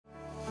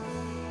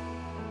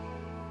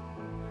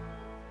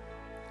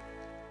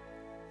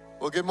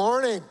Well, good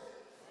morning.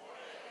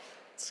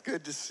 It's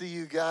good to see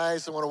you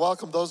guys. I want to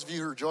welcome those of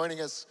you who are joining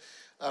us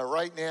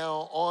right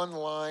now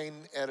online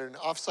at an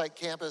offsite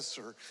campus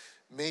or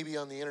maybe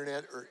on the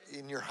internet or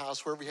in your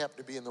house, wherever you happen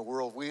to be in the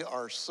world. We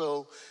are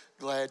so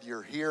glad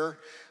you're here.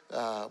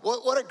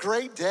 What a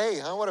great day,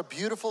 huh? What a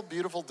beautiful,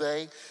 beautiful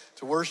day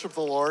to worship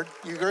the Lord.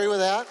 You agree with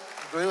that?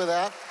 Agree with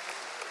that?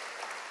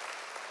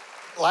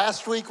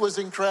 Last week was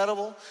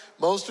incredible.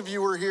 Most of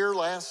you were here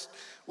last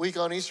week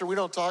on Easter. We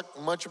don't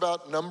talk much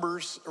about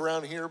numbers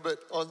around here, but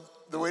on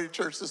the way to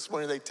church this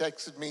morning, they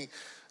texted me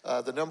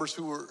the number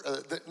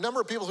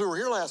of people who were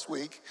here last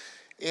week.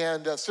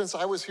 And since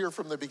I was here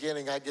from the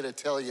beginning, I get to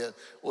tell you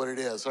what it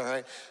is, all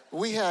right?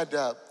 We had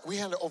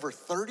over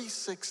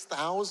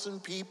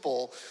 36,000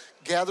 people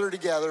gathered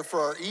together for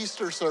our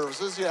Easter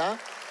services, yeah?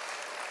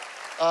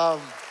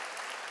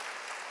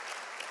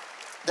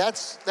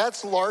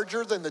 That's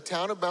larger than the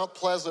town of Mount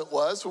Pleasant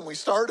was when we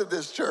started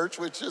this church,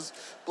 which just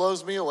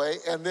blows me away.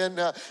 And then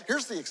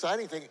here's the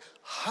exciting thing.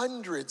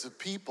 Hundreds of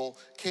people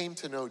came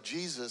to know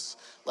Jesus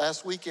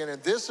last weekend.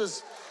 And this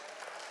is,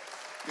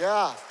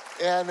 yeah.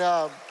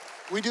 And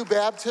we do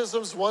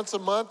baptisms once a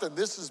month, and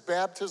this is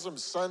Baptism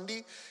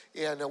Sunday.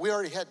 And we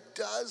already had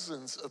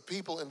dozens of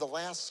people in the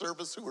last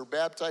service who were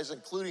baptized,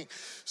 including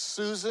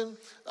Susan,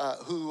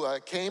 who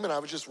came, and I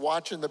was just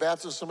watching the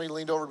baptism. Somebody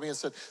leaned over to me and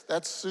said,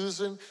 "That's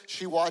Susan.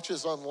 She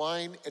watches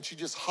online," and she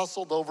just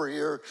hustled over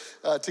here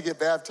to get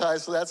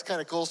baptized. So that's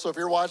kind of cool. So if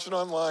you're watching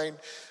online,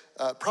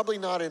 probably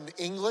not in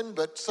England,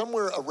 but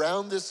somewhere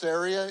around this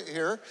area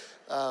here,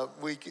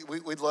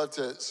 we'd love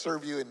to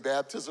serve you in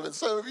baptism. And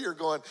some of you are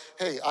going,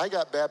 "Hey, I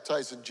got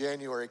baptized in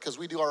January," because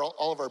we do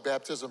all of our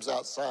baptisms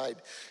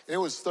outside. And it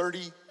was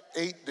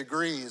 38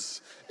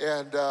 degrees.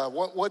 And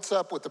what's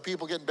up with the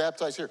people getting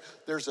baptized here?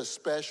 There's a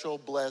special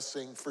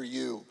blessing for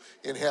you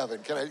in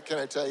heaven. Can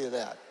I tell you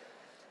that?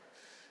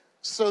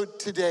 So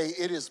today,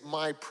 it is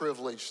my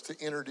privilege to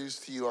introduce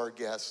to you our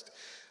guest.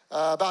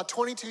 About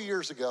 22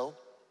 years ago,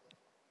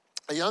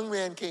 a young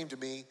man came to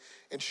me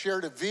and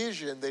shared a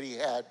vision that he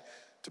had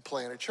to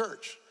plant a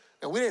church.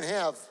 Now, we didn't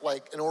have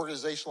like an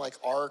organization like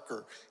ARC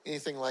or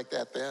anything like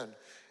that then.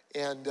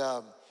 And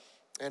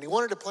he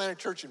wanted to plant a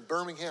church in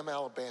Birmingham,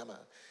 Alabama.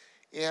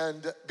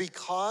 And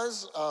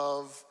because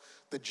of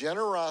the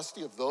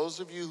generosity of those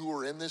of you who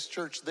were in this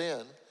church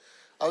then,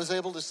 I was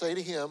able to say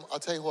to him, "I'll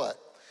tell you what,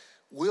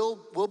 we'll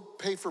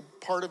pay for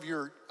part of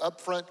your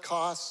upfront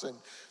costs,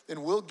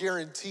 and we'll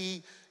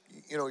guarantee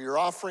your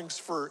offerings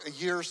for a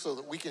year so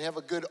that we can have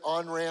a good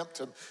on-ramp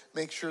to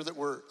make sure that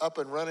we're up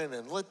and running,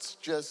 and let's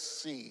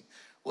just see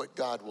what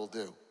God will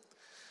do."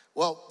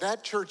 Well,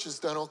 that church has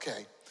done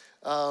okay.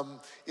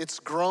 It's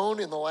grown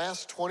in the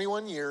last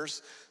 21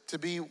 years to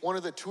be one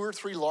of the 2 or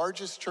 3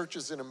 largest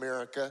churches in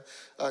America.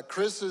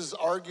 Chris is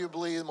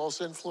arguably the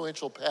most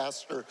influential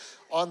pastor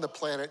on the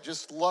planet,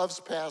 just loves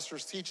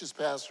pastors, teaches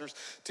pastors.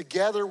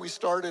 Together, we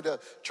started a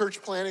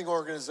church planting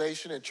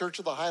organization, and Church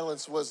of the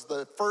Highlands was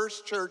the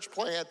first church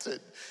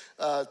planted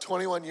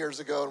 21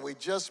 years ago, and we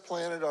just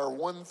planted our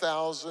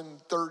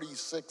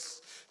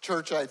 1,036th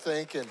church, I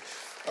think, and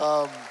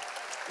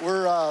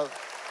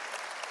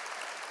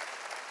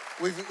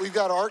We've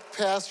got ARC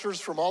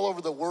pastors from all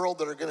over the world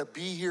that are going to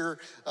be here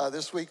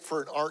this week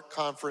for an ARC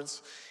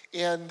conference.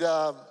 And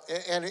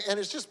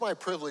it's just my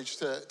privilege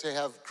to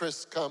have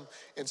Chris come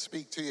and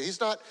speak to you. He's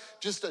not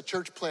just a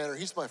church planter.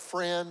 He's my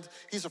friend.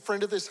 He's a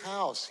friend of this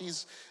house.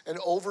 He's an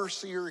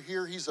overseer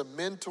here. He's a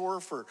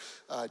mentor for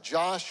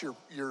Josh,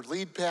 your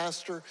lead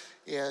pastor.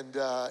 And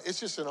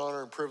it's just an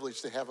honor and privilege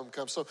to have him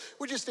come. So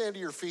would you stand to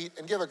your feet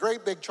and give a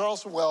great big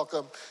Charleston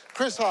welcome,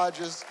 Chris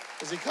Hodges,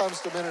 as he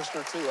comes to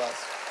minister to us.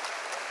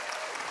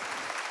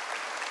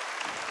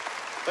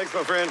 Thanks,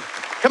 my friend.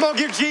 Come on,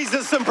 give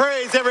Jesus some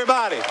praise,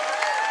 everybody.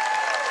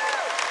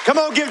 Come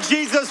on, give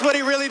Jesus what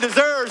he really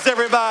deserves,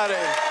 everybody.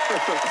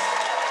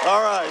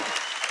 All right.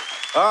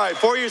 All right,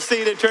 before you're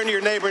seated, turn to your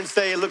neighbor and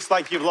say, "It looks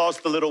like you've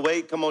lost a little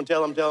weight." Come on,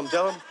 tell him.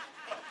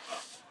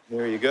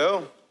 There you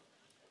go.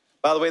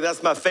 By the way,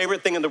 that's my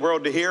favorite thing in the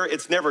world to hear.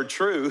 It's never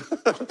true,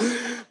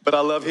 but I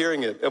love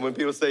hearing it. And when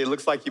people say, "It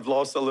looks like you've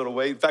lost a little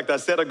weight." In fact, I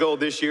set a goal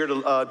this year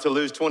to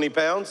lose 20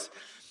 pounds.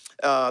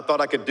 I thought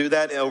I could do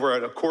that over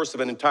a course of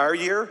an entire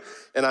year.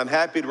 And I'm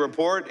happy to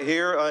report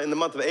here in the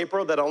month of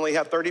April that I only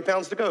have 30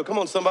 pounds to go. Come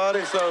on,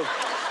 somebody. So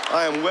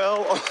I am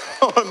well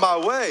on my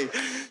way.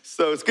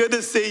 So it's good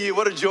to see you.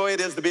 What a joy it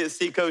is to be at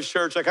Seacoast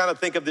Church. I kind of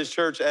think of this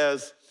church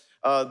as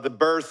the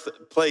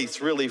birthplace,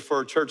 really,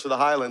 for Church of the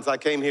Highlands. I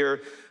came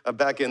here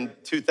back in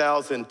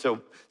 2000 to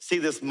see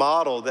this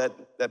model that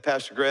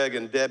Pastor Greg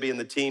and Debbie and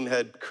the team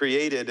had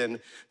created, and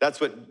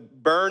that's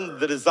what burned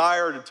the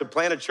desire to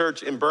plant a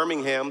church in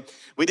Birmingham.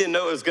 We didn't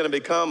know it was going to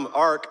become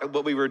ARC,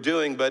 what we were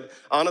doing, but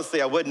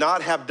honestly, I would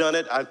not have done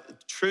it.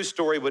 True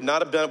story, would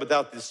not have done it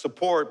without the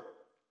support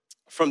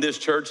from this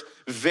church.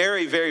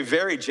 Very, very,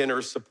 very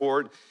generous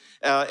support.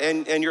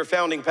 And your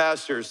founding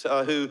pastors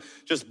who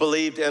just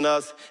believed in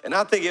us. And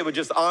I think it would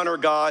just honor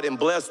God and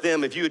bless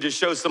them if you would just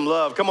show some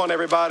love. Come on,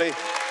 everybody.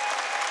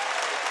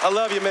 I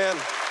love you, man.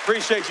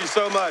 Appreciate you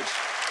so much.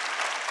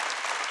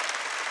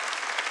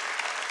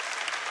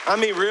 I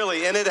mean,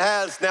 really, and it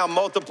has now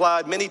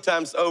multiplied many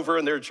times over,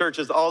 and there are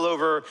churches all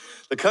over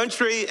the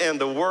country and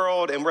the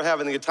world, and we're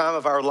having the time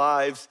of our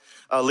lives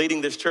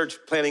leading this church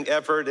planting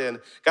effort. And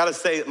gotta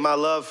say, my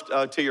love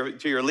to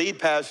your lead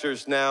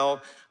pastors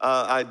now.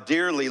 I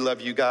dearly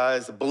love you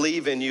guys,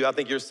 believe in you. I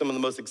think you're some of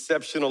the most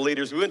exceptional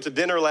leaders. We went to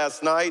dinner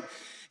last night,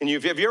 and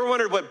have you ever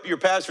wondered what your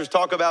pastors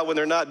talk about when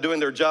they're not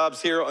doing their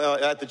jobs here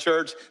at the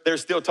church? They're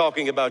still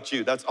talking about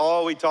you. That's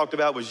all we talked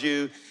about was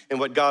you and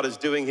what God is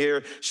doing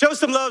here. Show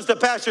some love to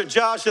Pastor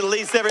Josh and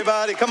Elise,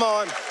 everybody. Come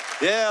on.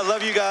 Yeah,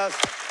 love you guys.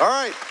 All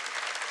right.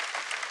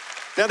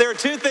 Now, there are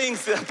two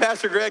things that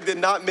Pastor Greg did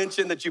not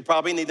mention that you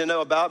probably need to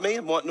know about me.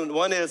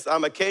 One is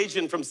I'm a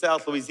Cajun from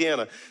South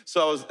Louisiana.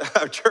 So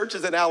our church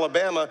is in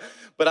Alabama,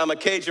 but I'm a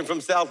Cajun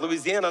from South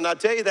Louisiana. And I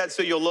tell you that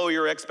so you'll lower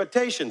your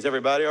expectations,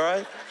 everybody, all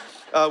right?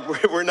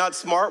 We're not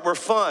smart, we're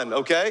fun,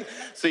 okay?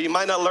 So you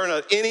might not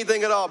learn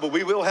anything at all, but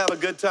we will have a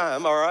good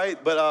time, all right?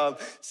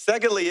 But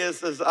secondly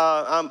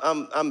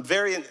I'm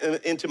very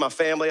into my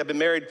family. I've been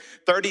married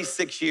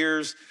 36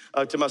 years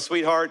to my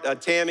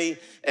sweetheart, Tammy,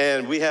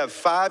 and we have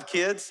 5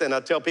 kids. And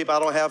I tell people I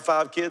don't have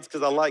 5 kids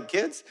because I like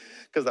kids,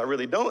 because I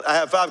really don't. I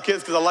have 5 kids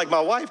because I like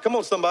my wife. Come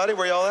on, somebody,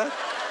 where y'all at?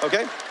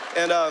 Okay?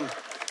 And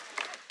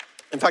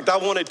in fact, I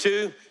wanted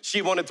 2,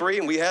 she wanted 3,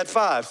 and we had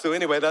 5. So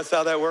anyway, that's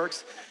how that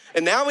works.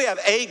 And now we have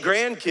 8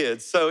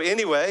 grandkids. So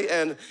anyway,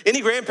 and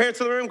any grandparents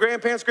in the room,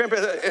 grandparents,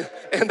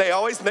 and they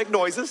always make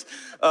noises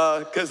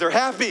because they're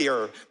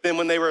happier than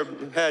when they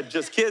had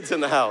just kids in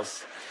the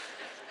house.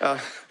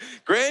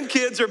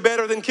 Grandkids are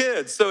better than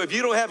kids. So if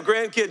you don't have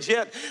grandkids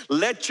yet,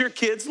 let your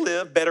kids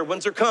live. Better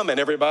ones are coming.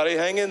 Everybody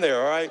hang in there,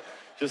 all right?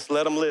 Just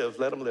let them live,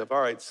 let them live. All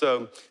right,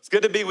 so it's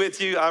good to be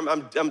with you.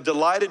 I'm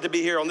delighted to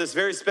be here on this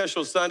very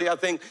special Sunday. I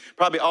think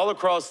probably all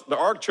across the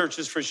ARC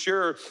churches for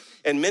sure,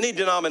 and many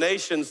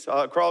denominations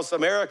across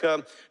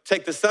America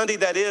take the Sunday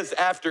that is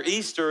after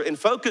Easter and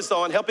focus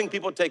on helping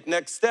people take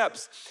next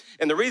steps.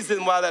 And the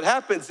reason why that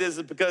happens is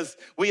because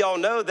we all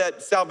know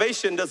that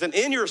salvation doesn't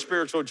end your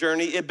spiritual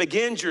journey, it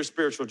begins your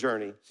spiritual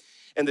journey.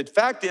 And the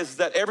fact is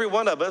that every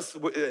one of us,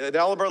 at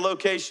all of our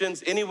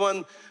locations,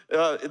 anyone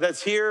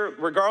that's here,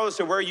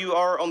 regardless of where you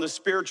are on the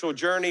spiritual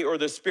journey or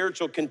the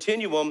spiritual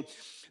continuum,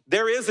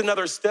 there is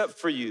another step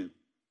for you.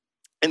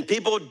 And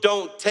people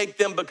don't take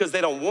them because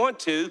they don't want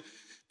to.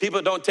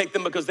 People don't take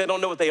them because they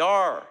don't know what they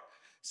are.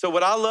 So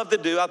what I love to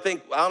do, I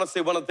think,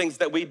 honestly, one of the things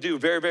that we do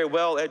very, very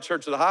well at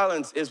Church of the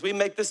Highlands is we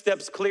make the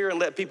steps clear and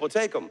let people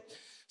take them.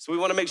 So we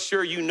want to make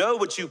sure you know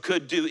what you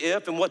could do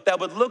if and what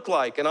that would look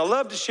like. And I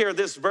love to share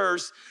this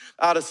verse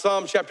out of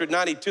Psalm chapter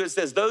 92. It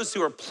says, those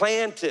who are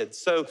planted.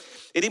 So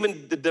it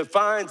even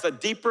defines a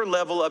deeper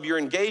level of your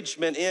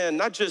engagement in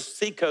not just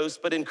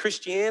Seacoast, but in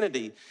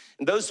Christianity.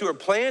 And those who are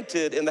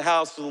planted in the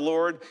house of the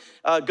Lord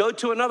go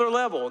to another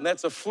level, and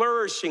that's a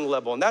flourishing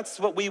level. And that's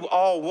what we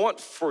all want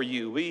for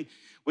you. We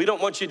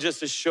don't want you just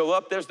to show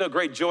up. There's no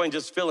great joy in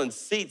just filling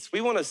seats. We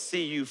want to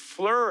see you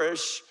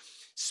flourish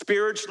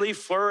spiritually,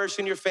 flourish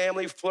in your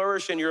family,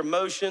 flourish in your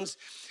emotions,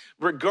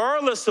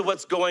 regardless of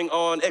what's going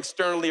on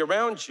externally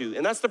around you.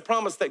 And that's the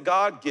promise that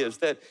God gives,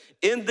 that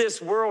in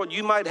this world,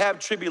 you might have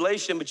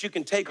tribulation, but you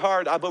can take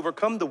heart, I've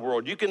overcome the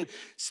world. You can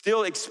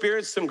still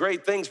experience some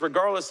great things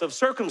regardless of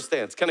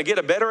circumstance. Can I get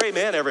a better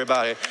amen,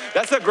 everybody?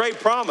 That's a great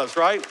promise,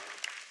 right?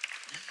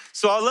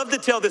 So I love to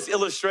tell this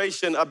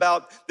illustration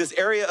about this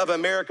area of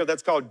America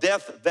that's called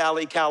Death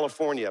Valley,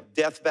 California.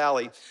 Death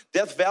Valley.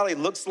 Death Valley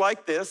looks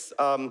like this.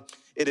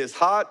 It is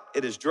hot,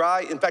 it is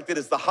dry. In fact, it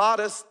is the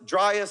hottest,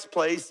 driest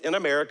place in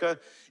America.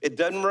 It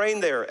doesn't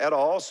rain there at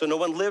all, so no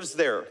one lives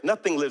there.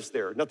 Nothing lives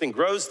there. Nothing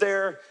grows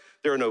there.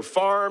 There are no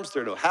farms,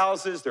 there are no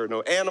houses, there are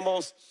no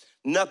animals.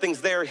 Nothing's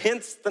there,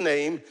 hence the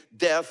name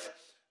Death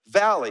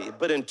Valley.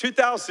 But in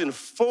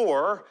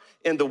 2004,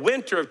 in the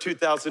winter of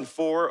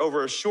 2004,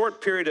 over a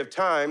short period of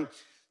time,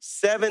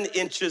 7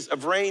 inches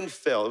of rain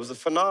fell. It was a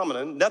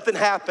phenomenon. Nothing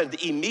happened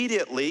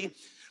immediately,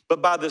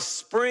 but by the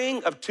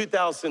spring of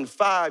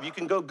 2005, you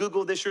can go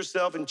Google this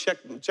yourself and check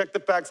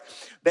the facts.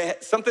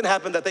 Something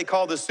happened that they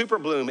call the super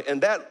bloom,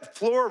 and that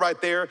floor right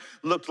there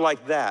looked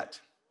like that.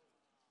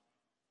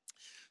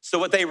 So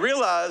what they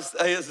realized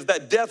is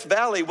that Death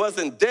Valley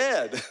wasn't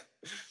dead.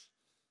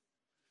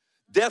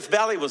 Death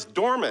Valley was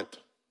dormant.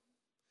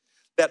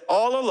 That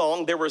all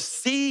along there were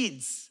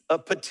seeds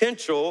of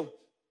potential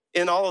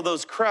in all of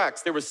those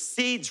cracks. There were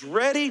seeds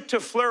ready to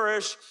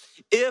flourish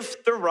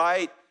if the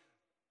right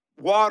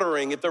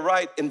watering, if the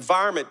right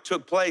environment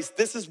took place.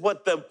 This is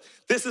what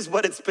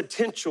its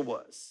potential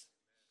was.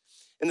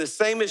 And the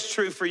same is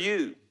true for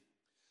you.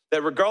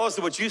 That regardless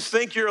of what you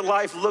think your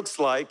life looks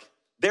like,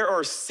 there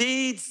are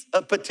seeds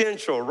of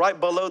potential right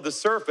below the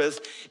surface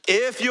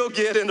if you'll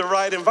get in the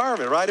right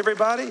environment, right,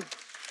 everybody?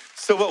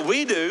 So what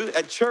we do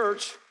at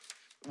church,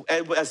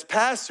 as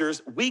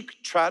pastors, we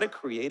try to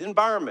create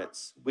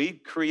environments. We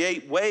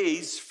create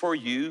ways for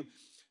you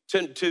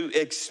to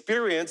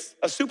experience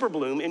a super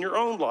bloom in your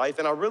own life,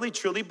 and I really,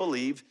 truly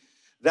believe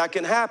that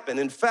can happen.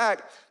 In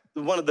fact,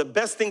 one of the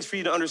best things for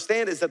you to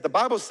understand is that the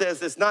Bible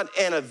says it's not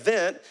an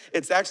event,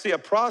 it's actually a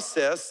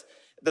process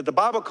that the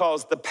Bible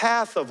calls the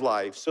path of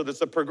life. So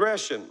there's a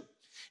progression.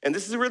 And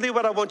this is really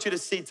what I want you to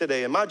see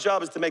today. And my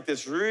job is to make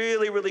this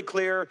really, really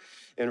clear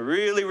and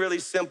really, really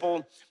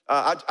simple.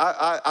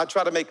 I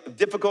try to make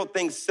difficult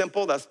things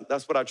simple.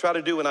 That's what I try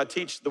to do when I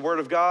teach the Word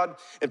of God.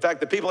 In fact,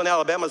 the people in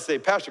Alabama say,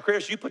 Pastor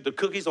Chris, you put the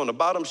cookies on the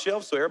bottom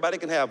shelf so everybody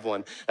can have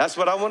one. That's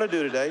what I want to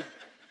do today.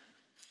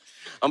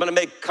 I'm gonna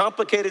make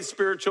complicated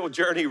spiritual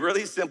journey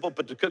really simple,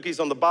 put the cookies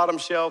on the bottom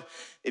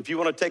shelf. If you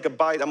wanna take a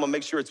bite, I'm gonna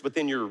make sure it's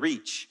within your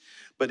reach.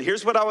 But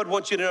here's what I would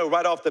want you to know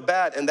right off the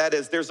bat, and that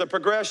is there's a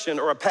progression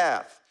or a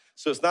path.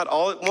 So it's not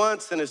all at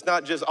once, and it's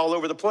not just all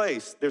over the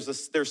place.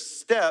 There's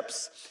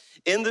steps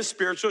in the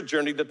spiritual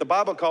journey that the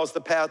Bible calls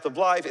the path of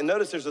life. And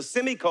notice there's a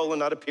semicolon,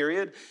 not a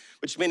period,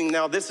 which meaning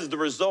now this is the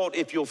result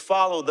if you'll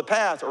follow the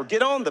path or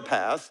get on the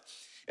path.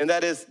 And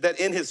that is that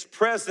in his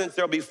presence,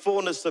 there'll be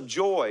fullness of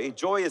joy.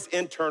 Joy is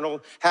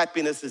internal,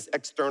 happiness is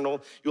external.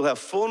 You'll have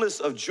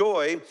fullness of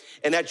joy,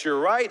 and at your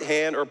right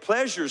hand are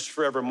pleasures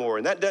forevermore.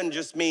 And that doesn't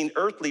just mean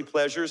earthly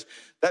pleasures,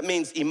 that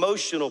means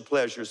emotional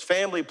pleasures,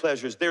 family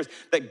pleasures. There's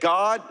that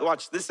God,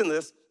 watch, listen to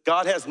this,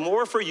 God has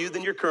more for you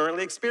than you're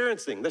currently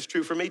experiencing. That's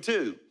true for me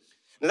too.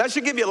 Now that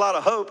should give you a lot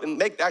of hope and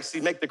make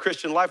the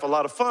Christian life a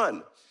lot of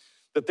fun,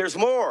 but there's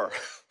more.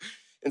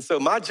 And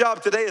so my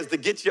job today is to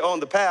get you on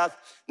the path.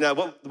 Now,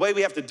 the way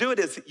we have to do it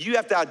is you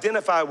have to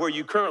identify where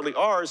you currently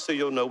are so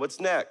you'll know what's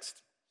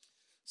next.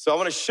 So I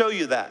want to show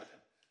you that.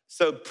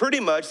 So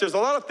pretty much, there's a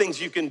lot of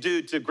things you can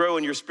do to grow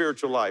in your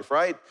spiritual life,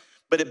 right?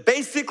 But it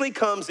basically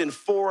comes in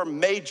 4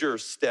 major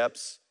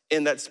steps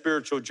in that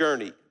spiritual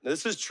journey. Now,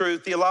 this is true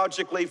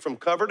theologically from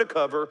cover to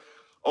cover,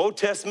 Old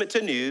Testament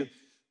to New.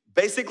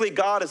 Basically,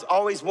 God has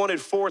always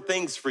wanted 4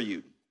 things for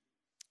you.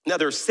 Now,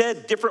 they're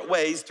said different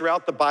ways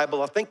throughout the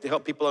Bible, I think, to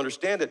help people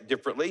understand it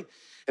differently.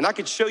 And I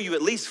could show you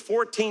at least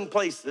 14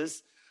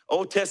 places,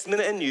 Old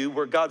Testament and New,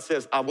 where God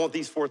says, I want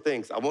these 4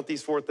 things. I want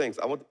these 4 things.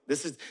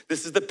 This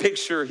is the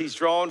picture he's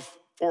drawn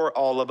for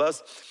all of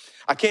us.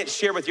 I can't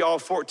share with you all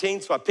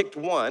 14, so I picked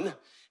one. It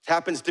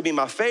happens to be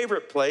my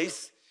favorite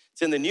place.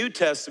 It's in the New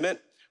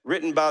Testament,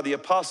 written by the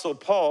Apostle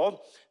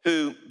Paul,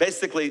 who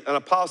basically, an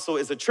apostle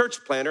is a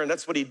church planter, and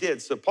that's what he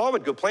did. So Paul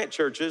would go plant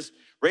churches,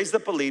 raise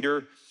up a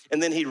leader,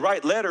 and then he'd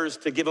write letters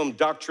to give them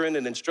doctrine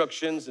and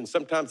instructions and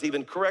sometimes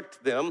even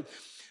correct them.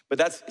 But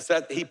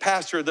he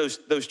pastored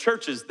those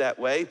churches that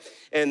way.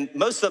 And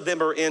most of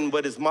them are in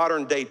what is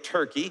modern day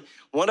Turkey.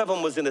 One of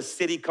them was in a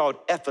city called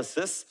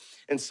Ephesus.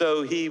 And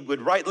so he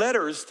would write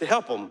letters to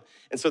help them.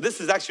 And so this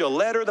is actually a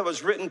letter that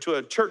was written to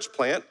a church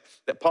plant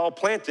that Paul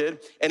planted.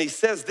 And he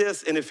says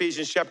this in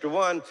Ephesians chapter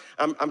 1,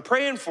 I'm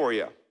praying for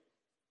you.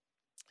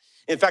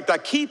 In fact, I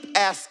keep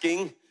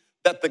asking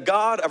that the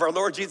God of our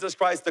Lord Jesus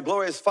Christ, the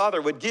glorious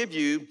Father, would give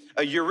you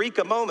a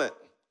eureka moment.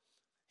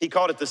 He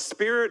called it the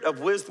spirit of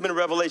wisdom and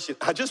revelation.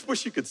 I just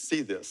wish you could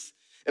see this.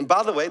 And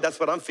by the way, that's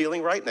what I'm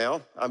feeling right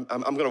now.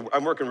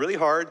 I'm working really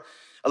hard.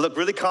 I look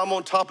really calm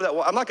on top of that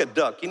wall. I'm like a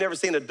duck. You never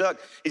seen a duck?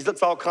 He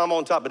looks all calm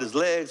on top, but his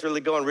legs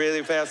really going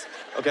really fast.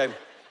 Okay,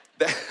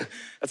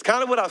 that's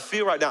kind of what I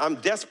feel right now. I'm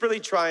desperately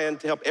trying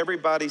to help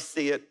everybody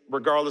see it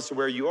regardless of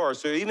where you are.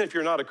 So even if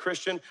you're not a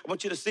Christian, I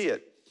want you to see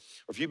it.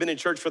 Or if you've been in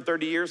church for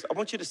 30 years, I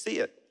want you to see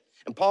it.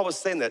 And Paul was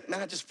saying that,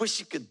 man, I just wish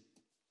you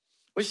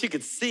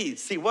could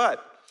see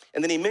what?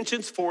 And then he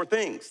mentions 4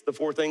 things, the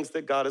 4 things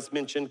that God has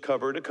mentioned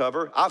cover to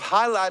cover. I've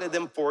highlighted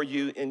them for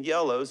you in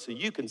yellow so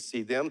you can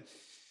see them.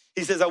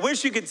 He says, I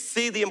wish you could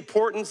see the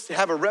importance, to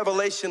have a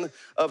revelation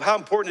of how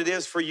important it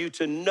is for you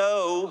to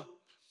know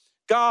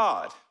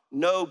God.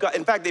 Know God.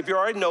 In fact, if you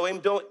already know him,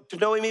 to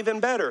know him even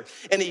better.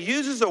 And he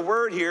uses a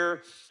word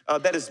here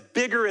that is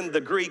bigger in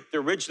the Greek, the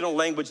original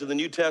language of the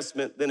New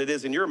Testament, than it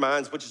is in your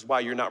minds, which is why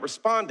you're not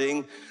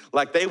responding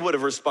like they would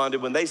have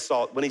responded when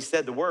he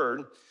said the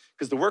word.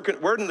 Because the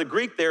word in the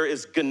Greek there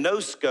is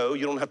gnosko.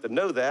 You don't have to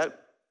know that.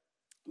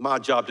 My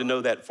job to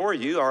know that for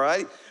you, all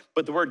right?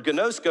 But the word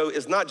gnosko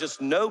is not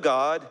just know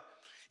God.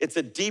 It's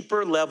a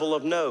deeper level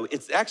of know.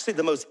 It's actually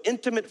the most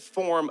intimate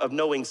form of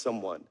knowing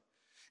someone.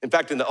 In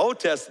fact, in the Old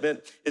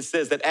Testament, it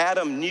says that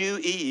Adam knew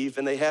Eve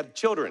and they had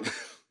children.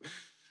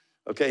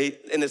 Okay,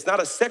 and it's not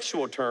a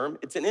sexual term,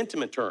 it's an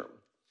intimate term.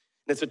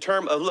 And it's a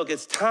term of, look,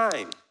 it's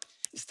time.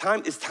 It's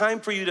time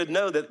for you to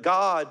know that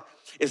God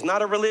is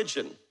not a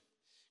religion.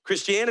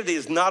 Christianity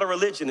is not a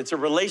religion, it's a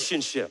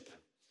relationship.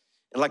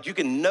 And like you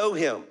can know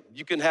him,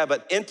 you can have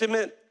an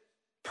intimate,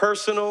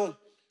 personal,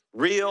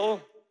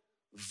 real,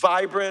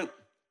 vibrant,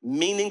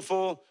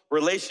 meaningful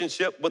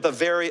relationship with a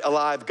very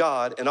alive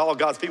God. And all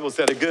God's people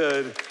said it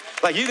good.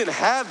 Like you can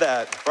have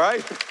that,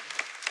 right?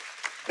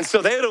 And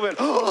so they would have went,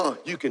 oh,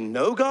 you can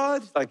know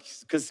God? Like,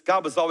 because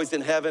God was always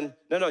in heaven.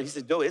 No, he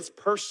said, no, it's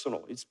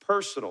personal. It's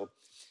personal.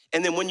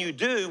 And then when you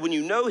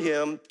know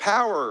him,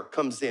 power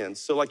comes in.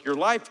 So like your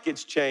life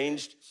gets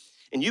changed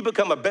and you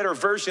become a better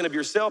version of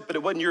yourself, but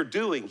it wasn't your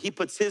doing. He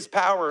puts his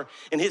power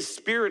and his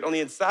spirit on the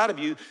inside of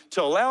you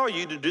to allow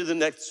you to do the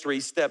next 3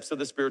 steps of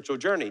the spiritual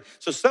journey.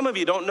 So some of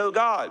you don't know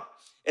God.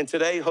 And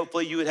today,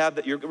 hopefully you would have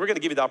that. We're going to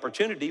give you the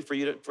opportunity for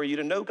you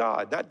to know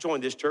God, not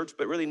join this church,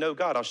 but really know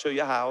God. I'll show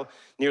you how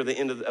near the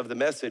end of the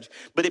message.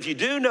 But if you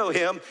do know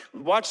him,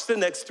 watch the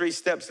next 3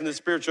 steps in the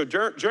spiritual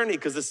journey,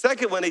 because the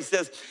second one, he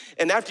says,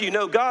 and after you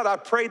know God, I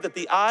pray that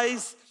the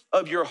eyes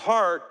of your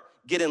heart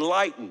get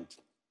enlightened.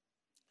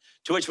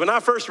 To which when I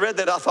first read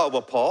that, I thought,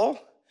 well, Paul,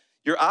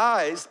 your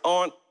eyes,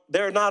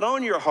 they're not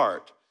on your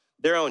heart,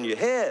 they're on your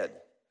head.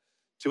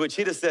 To which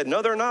he just said,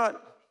 no, they're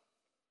not.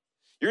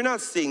 You're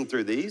not seeing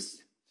through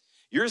these.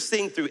 You're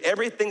seeing through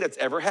everything that's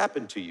ever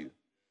happened to you,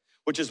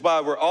 which is why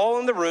we're all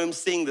in the room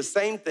seeing the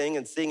same thing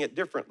and seeing it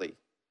differently.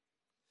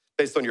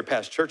 Based on your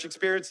past church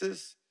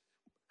experiences,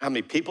 how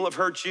many people have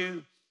hurt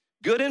you,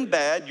 good and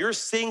bad, you're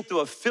seeing through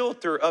a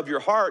filter of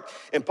your heart.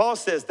 And Paul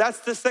says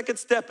that's the second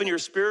step in your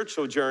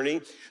spiritual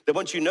journey, that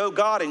once you know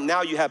God and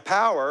now you have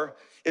power,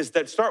 is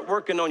that start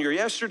working on your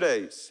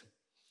yesterdays.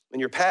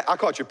 And I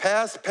call it your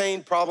past,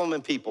 pain, problem,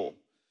 and people.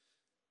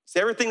 So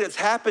everything that's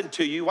happened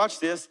to you, watch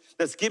this,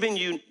 that's giving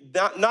you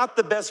not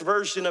the best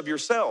version of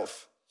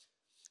yourself.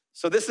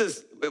 So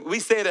we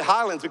say it at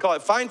Highlands, we call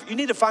it you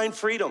need to find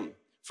freedom.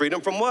 Freedom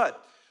from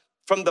what?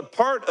 From the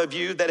part of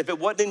you that if it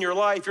wasn't in your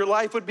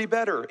life would be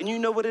better. And you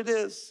know what it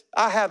is.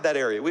 I have that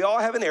area. We all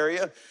have an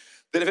area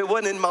that if it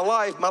wasn't in my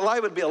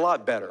life would be a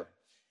lot better.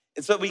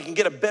 And so we can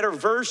get a better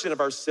version of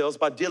ourselves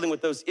by dealing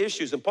with those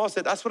issues. And Paul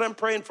said, that's what I'm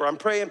praying for. I'm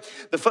praying,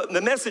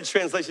 the Message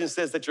translation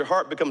says that your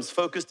heart becomes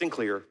focused and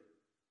clear.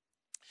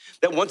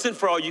 That once and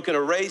for all, you can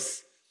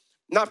erase,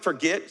 not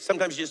forget.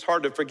 Sometimes it's just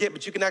hard to forget,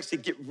 but you can actually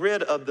get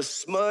rid of the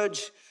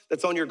smudge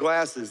that's on your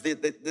glasses.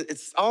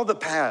 It's all the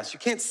past. You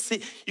can't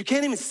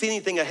even see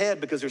anything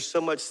ahead because there's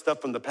so much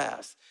stuff from the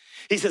past.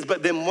 He says,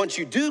 but then once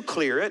you do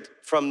clear it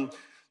from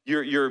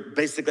your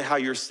basically how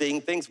you're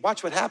seeing things,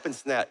 watch what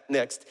happens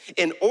next.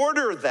 In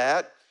order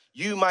that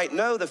you might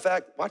know the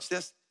fact, watch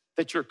this,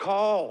 that you're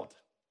called.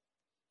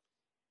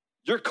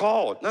 You're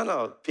called.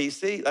 No,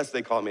 PC, that's what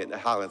they call me at the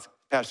Highlands.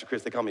 Pastor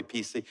Chris, they call me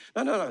PC.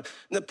 No,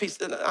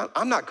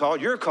 I'm not called,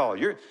 you're called.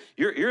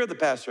 You're the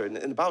pastor. And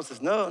the Bible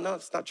says, no,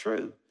 it's not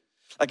true.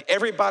 Like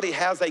everybody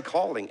has a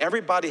calling.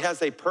 Everybody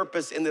has a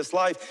purpose in this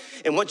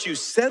life. And once you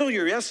settle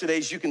your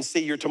yesterdays, you can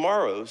see your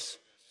tomorrows.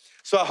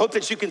 So I hope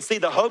that you can see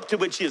the hope to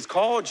which he has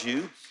called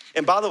you.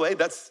 And by the way,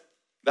 that's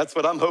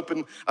what I'm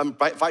hoping. I'm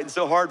fighting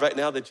so hard right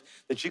now that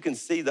you can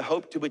see the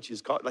hope to which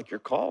he's called. Like you're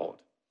called.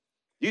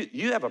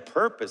 You have a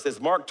purpose. As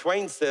Mark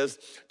Twain says,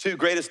 2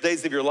 greatest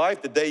days of your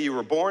life, the day you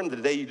were born, the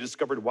day you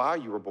discovered why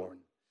you were born.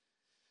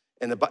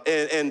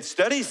 And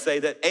studies say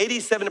that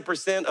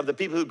 87% of the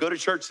people who go to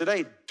church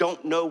today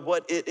don't know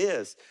what it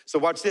is. So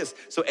watch this.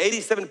 So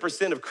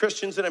 87% of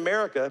Christians in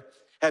America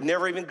have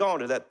never even gone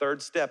to that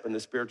third step in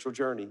the spiritual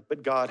journey,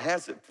 but God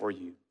has it for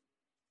you.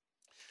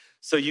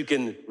 So you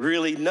can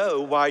really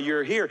know why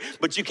you're here.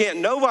 But you can't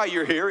know why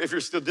you're here if you're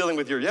still dealing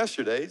with your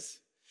yesterdays.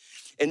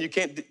 And you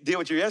can't deal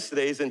with your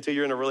yesterdays until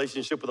you're in a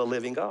relationship with a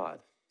living God.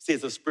 See,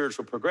 it's a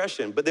spiritual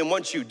progression. But then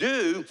once you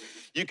do,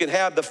 you can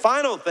have the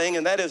final thing,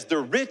 and that is the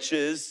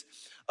riches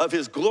of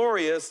his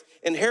glorious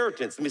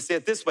inheritance. Let me say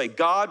it this way.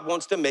 God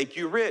wants to make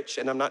you rich,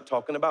 and I'm not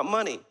talking about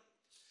money.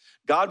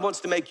 God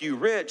wants to make you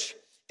rich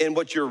in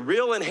what your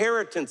real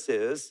inheritance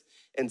is.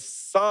 And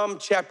Psalm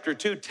chapter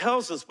 2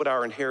 tells us what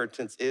our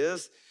inheritance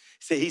is.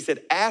 He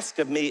said, ask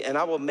of me, and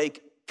I will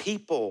make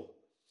people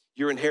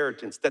your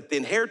inheritance. That the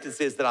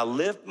inheritance is that I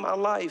lived my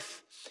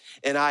life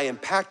and I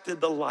impacted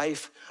the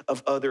life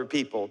of other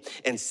people.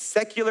 And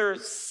secular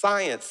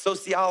science,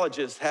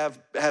 sociologists have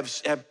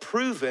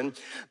proven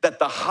that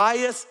the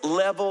highest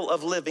level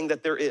of living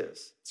that there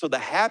is. So the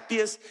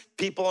happiest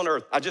people on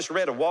earth, I just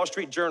read a Wall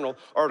Street Journal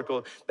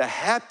article, the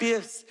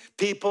happiest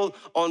people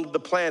on the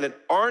planet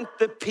aren't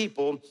the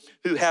people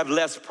who have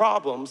less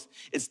problems.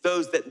 It's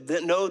those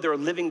that know they're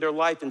living their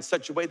life in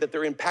such a way that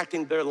they're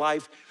impacting their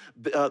life,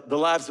 the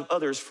lives of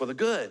others for the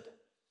good.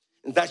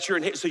 And that's your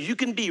inheritance. So you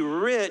can be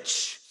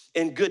rich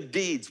in good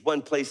deeds,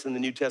 one place in the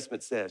New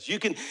Testament says. You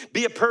can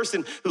be a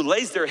person who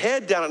lays their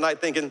head down at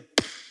night thinking,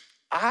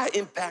 I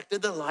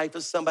impacted the life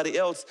of somebody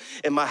else,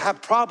 and I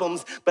have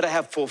problems, but I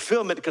have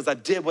fulfillment because I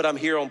did what I'm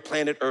here on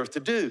planet Earth to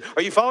do.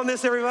 Are you following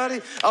this,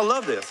 everybody? I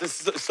love this.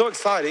 This is so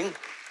exciting.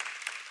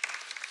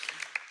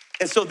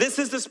 And so this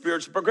is the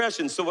spiritual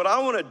progression. So what I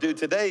want to do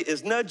today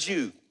is nudge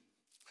you.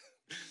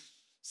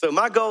 So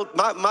my goal,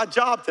 my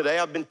job today,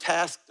 I've been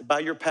tasked by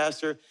your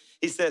pastor.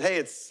 He said, hey,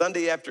 it's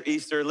Sunday after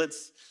Easter.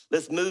 Let's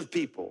move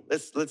people.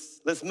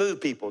 Let's move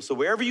people. So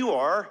wherever you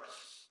are,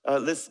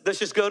 let's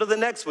just go to the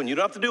next one. You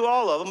don't have to do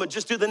all of them, but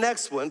just do the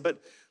next one. But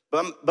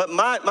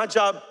my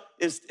job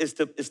is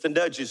to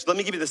nudge you. So let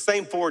me give you the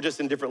same 4 just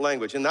in different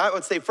language. And I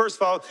would say, first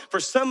of all, for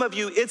some of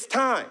you, it's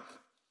time.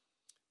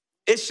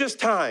 It's just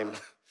time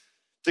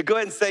to go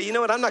ahead and say, you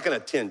know what, I'm not going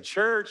to attend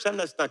church. I'm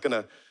just not going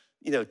to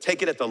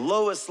take it at the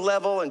lowest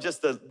level and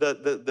just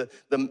the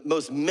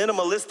most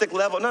minimalistic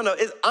level. No,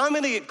 I'm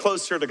going to get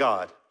closer to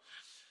God.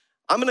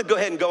 I'm going to go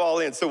ahead and go all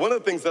in. So one of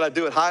the things that I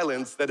do at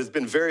Highlands that has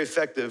been very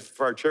effective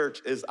for our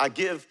church is I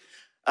give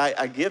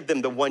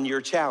them the 1-year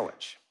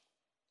challenge.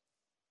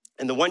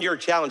 And the 1-year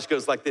challenge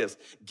goes like this.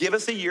 Give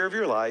us a year of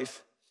your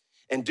life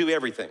and do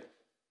everything.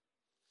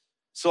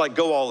 So like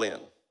go all in.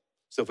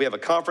 So if we have a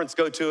conference,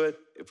 go to it.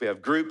 If we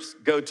have groups,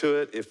 go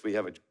to it. If we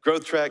have a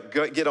growth track,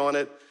 get on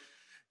it.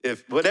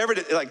 If whatever,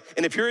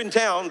 and if you're in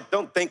town,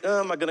 don't think,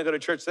 oh, am I gonna go to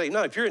church today?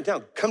 No, if you're in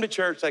town, come to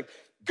church,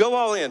 go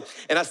all in.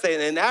 And I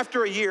say, and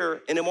after a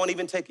year, and it won't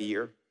even take a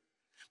year,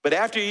 but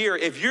after a year,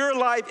 if your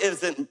life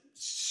isn't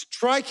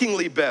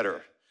strikingly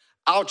better,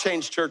 I'll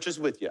change churches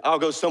with you. I'll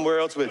go somewhere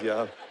else with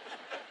you.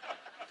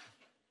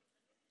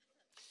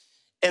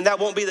 And that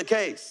won't be the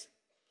case.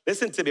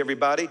 Listen to me,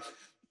 everybody.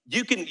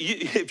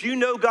 If you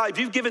know God, if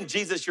you've given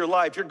Jesus your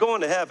life, you're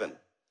going to heaven.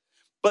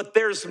 But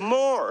there's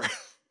more.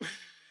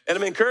 And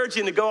I'm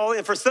encouraging you to go all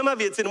in. For some of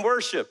you, it's in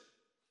worship.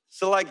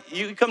 So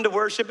you come to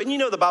worship, and you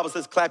know the Bible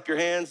says clap your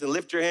hands and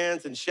lift your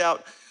hands and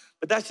shout.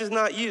 But that's just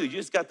not you. You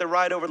just got the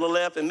right over the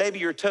left, and maybe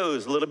your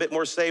toes a little bit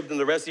more saved than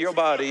the rest of your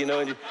body,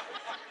 and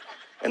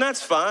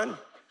that's fine.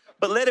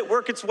 But let it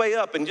work its way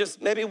up, and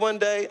just maybe one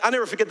day, I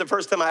never forget the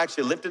first time I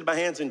actually lifted my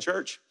hands in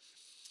church.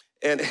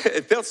 And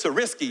it felt so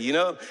risky,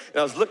 And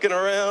I was looking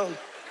around,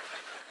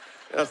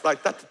 and I was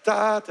like,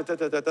 ta-ta-ta,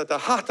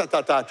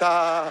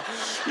 ha-ta-ta-ta-ta,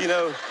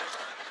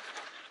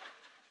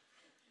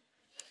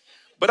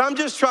 But I'm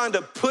just trying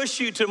to push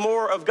you to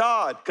more of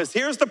God, because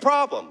here's the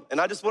problem. And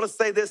I just want to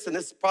say this, and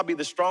this is probably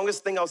the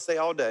strongest thing I'll say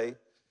all day,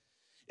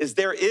 is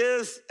there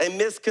is a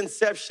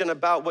misconception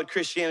about what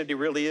Christianity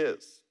really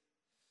is.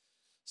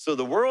 So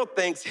the world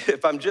thinks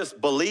if I'm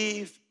just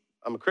believe,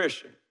 I'm a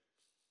Christian.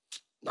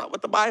 Not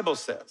what the Bible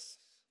says.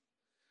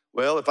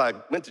 Well, if I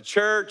went to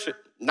church,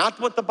 not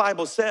what the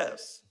Bible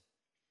says.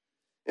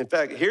 In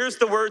fact, here's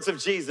the words of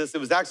Jesus. It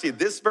was actually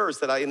this verse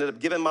that I ended up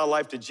giving my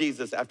life to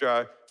Jesus after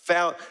I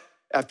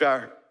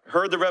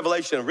heard the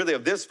revelation really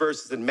of this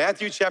verse. It's in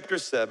Matthew chapter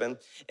 7.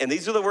 And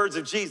these are the words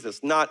of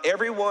Jesus. Not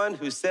everyone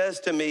who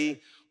says to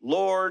me,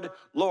 Lord,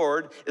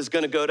 Lord, is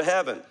going to go to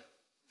heaven.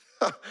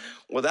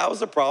 Well, that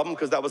was a problem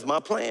because that was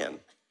my plan.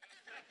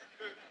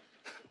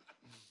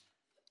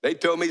 They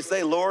told me to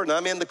say, Lord, and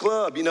I'm in the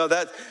club.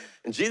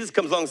 And Jesus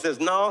comes along and says,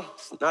 no,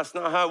 that's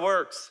not how it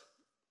works.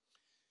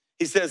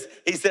 He says,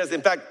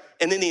 in fact,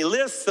 and then he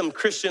lists some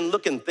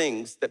Christian-looking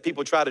things that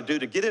people try to do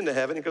to get into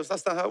heaven. He goes,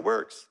 that's not how it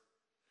works.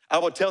 I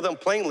will tell them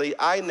plainly,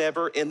 I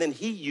never, and then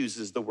he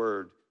uses the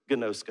word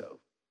gnosko.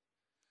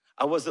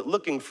 I wasn't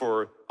looking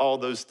for all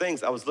those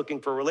things. I was looking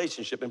for a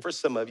relationship. And for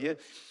some of you,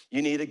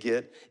 you need to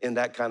get in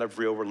that kind of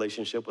real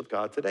relationship with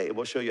God today. And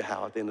we'll show you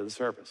how at the end of the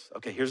service.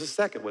 Okay, here's a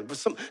second one.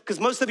 Because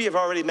most of you have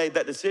already made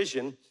that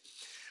decision.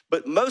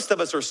 But most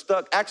of us are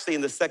stuck actually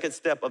in the second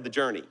step of the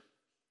journey.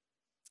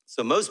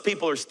 So most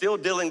people are still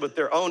dealing with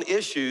their own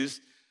issues,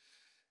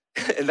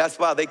 and that's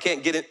why they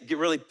can't get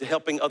really to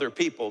helping other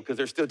people, because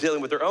they're still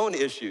dealing with their own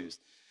issues.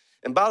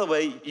 And by the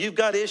way, you've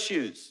got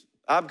issues.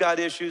 I've got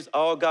issues.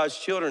 All God's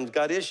children's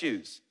got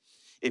issues.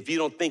 If you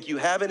don't think you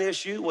have an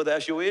issue, well,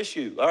 that's your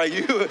issue. All right,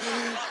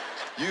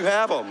 you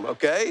have them,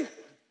 okay?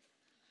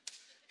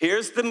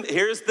 Here's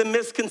the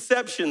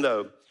misconception,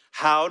 though.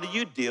 How do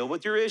you deal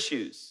with your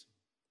issues?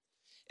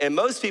 And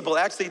most people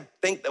actually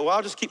think that, well,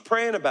 I'll just keep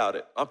praying about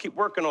it. I'll keep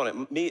working on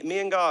it, me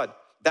and God.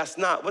 That's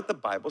not what the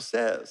Bible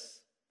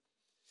says.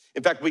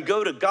 In fact, we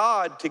go to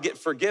God to get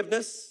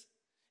forgiveness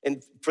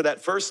and for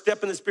that first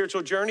step in the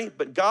spiritual journey,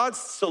 but God's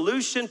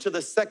solution to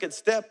the second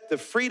step, the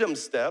freedom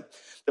step,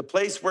 the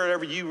place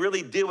wherever you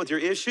really deal with your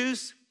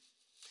issues,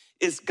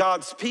 is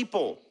God's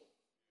people.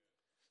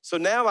 So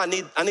now I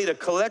need a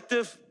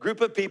collective group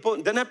of people.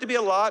 It doesn't have to be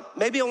a lot,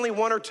 maybe only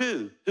one or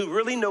two who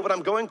really know what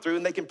I'm going through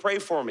and they can pray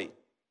for me.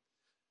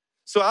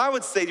 So I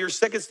would say your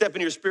second step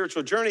in your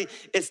spiritual journey,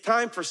 it's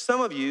time for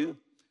some of you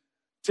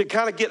to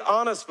kind of get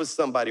honest with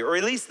somebody, or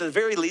at least at the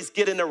very least,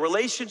 get in a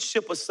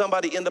relationship with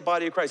somebody in the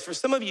body of Christ. For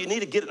some of you, you need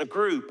to get in a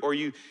group, or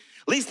you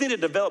at least need to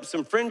develop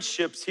some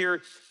friendships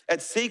here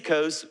at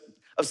Seacoast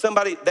of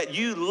somebody that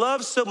you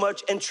love so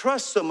much and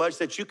trust so much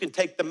that you can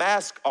take the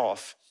mask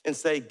off and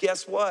say,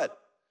 guess what?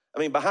 I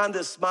mean, behind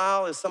this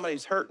smile is somebody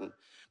who's hurting.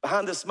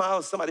 Behind this smile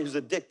is somebody who's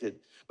addicted.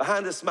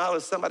 Behind this smile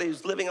is somebody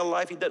who's living a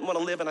life he doesn't want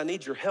to live, and I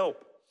need your help.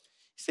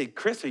 You say,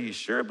 Chris, are you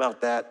sure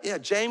about that? Yeah,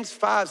 James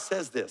 5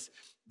 says this.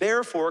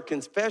 Therefore,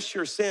 confess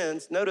your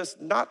sins, notice,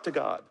 not to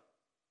God.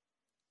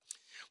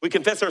 We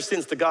confess our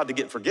sins to God to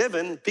get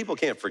forgiven. People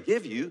can't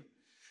forgive you.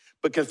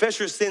 But confess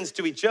your sins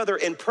to each other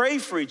and pray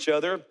for each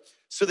other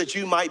so that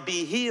you might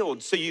be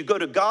healed. So you go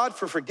to God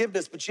for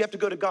forgiveness, but you have to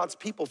go to God's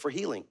people for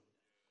healing.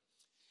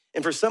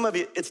 And for some of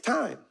you, it's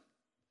time.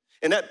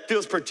 And that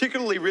feels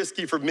particularly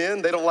risky for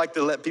men. They don't like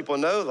to let people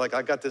know, like,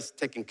 I got this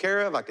taken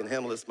care of. I can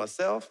handle this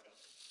myself.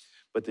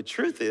 But the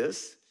truth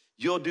is,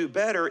 you'll do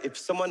better if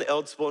someone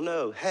else will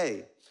know,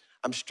 hey,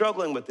 I'm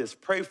struggling with this,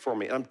 pray for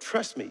me, and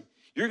trust me,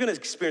 you're gonna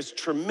experience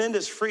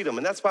tremendous freedom.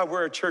 And that's why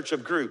we're a church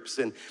of groups.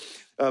 And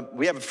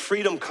we have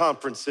freedom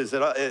conferences,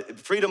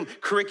 freedom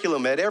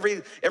curriculum at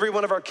every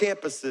one of our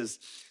campuses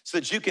so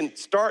that you can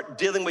start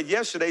dealing with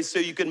yesterday so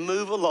you can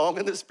move along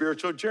in the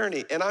spiritual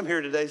journey. And I'm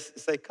here today to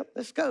say,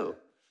 let's go.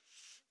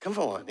 Come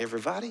on,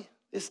 everybody,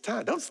 it's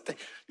time. Don't stay.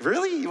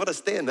 Really? You wanna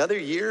stay another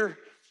year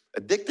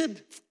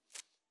addicted?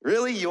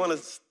 Really? You wanna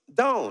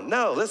Don't.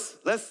 No,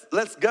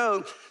 let's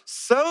go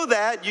so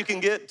that you can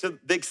get to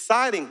the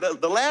exciting.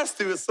 The last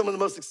two is some of the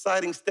most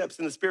exciting steps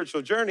in the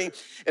spiritual journey.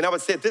 And I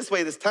would say it this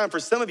way, it's time for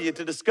some of you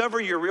to discover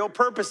your real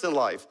purpose in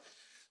life.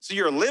 So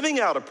you're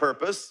living out a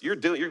purpose. You're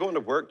going to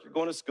work, you're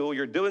going to school,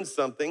 you're doing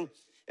something.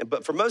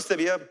 But for most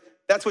of you,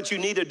 that's what you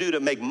need to do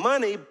to make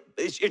money.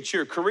 It's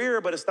your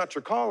career, but it's not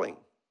your calling.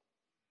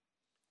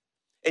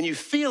 And you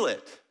feel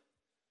it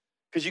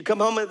because you come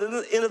home at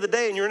the end of the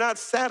day and you're not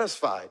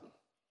satisfied.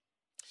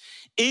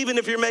 Even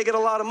if you're making a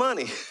lot of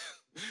money.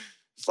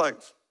 It's like,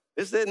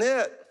 this isn't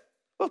it.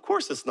 Well, of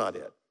course it's not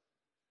it.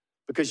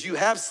 Because you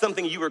have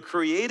something you were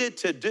created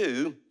to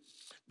do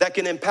that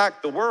can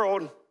impact the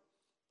world.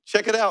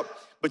 Check it out.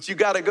 But you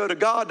got to go to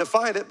God to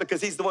find it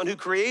because he's the one who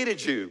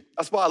created you.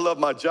 That's why I love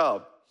my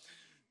job.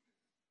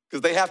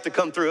 Because they have to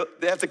come through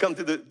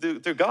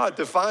through God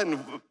to find,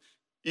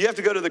 you have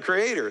to go to the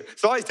creator.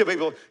 So I always tell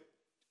people,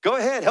 go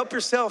ahead, help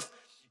yourself.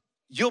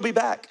 You'll be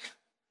back.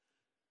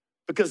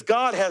 Because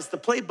God has the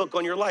playbook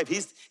on your life.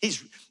 He's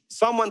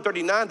Psalm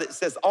 139 that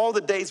says all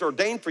the days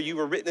ordained for you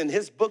were written in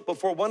his book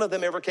before one of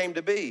them ever came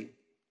to be.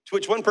 To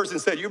which one person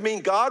said, you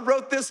mean God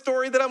wrote this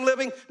story that I'm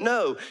living?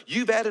 No,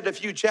 you've added a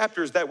few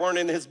chapters that weren't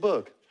in his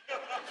book.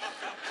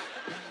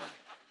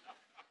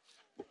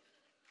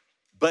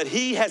 But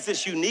he has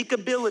this unique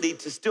ability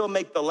to still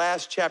make the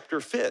last chapter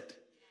fit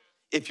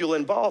if you'll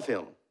involve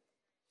him.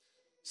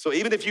 So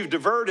even if you've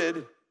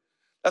diverted,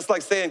 that's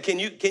like saying, can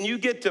you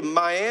get to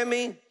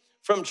Miami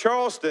from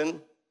Charleston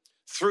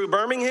through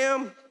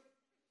Birmingham?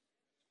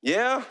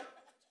 Yeah.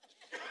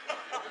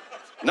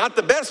 Not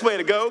the best way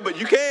to go, but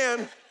you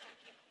can.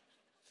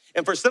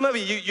 And for some of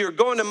you, you're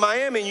going to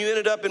Miami and you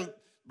ended up in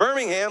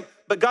Birmingham,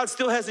 but God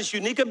still has this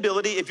unique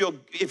ability if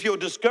you'll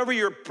discover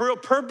your real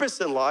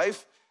purpose in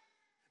life.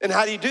 And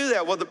how do you do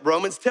that? Well,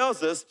 Romans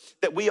tells us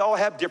that we all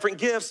have different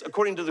gifts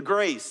according to the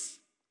grace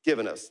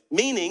given us.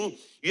 Meaning,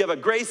 you have a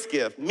grace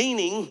gift,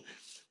 meaning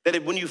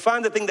that when you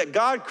find the thing that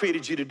God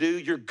created you to do,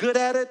 you're good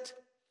at it,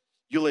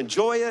 you'll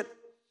enjoy it,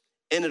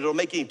 and it'll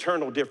make an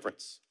eternal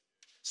difference.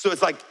 So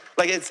it's like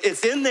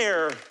it's in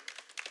there,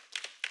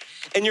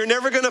 and you're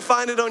never gonna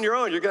find it on your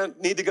own. You're gonna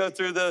need to go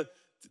through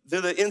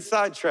the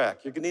inside track.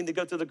 You're gonna need to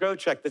go through the growth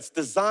track that's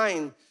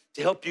designed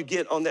to help you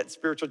get on that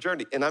spiritual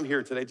journey. And I'm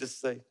here today just to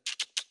say,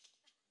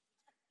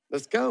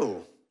 let's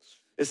go.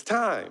 It's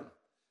time.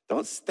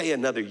 Don't stay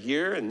another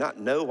year and not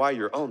know why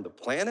you're on the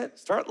planet.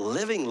 Start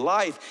living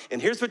life. And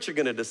here's what you're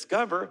gonna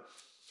discover.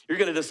 You're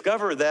gonna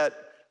discover that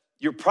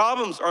your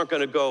problems aren't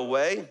gonna go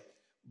away,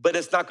 but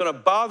it's not gonna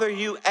bother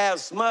you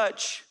as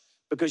much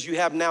because you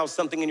have now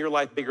something in your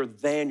life bigger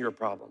than your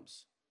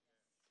problems.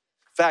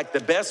 In fact, the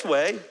best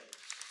way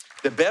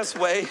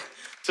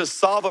to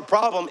solve a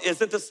problem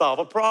isn't to solve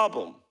a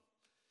problem.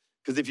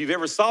 Because if you've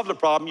ever solved a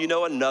problem, you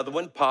know another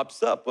one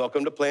pops up.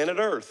 Welcome to planet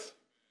Earth.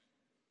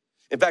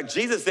 In fact,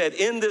 Jesus said,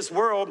 in this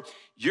world,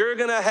 you're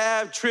gonna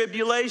have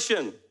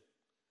tribulation.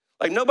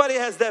 Like nobody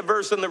has that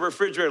verse in the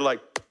refrigerator like,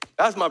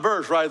 that's my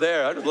verse right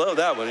there. I just love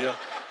that one, you know.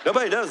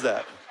 Nobody does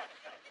that.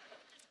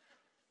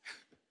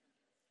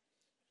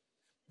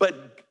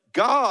 But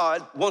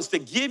God wants to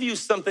give you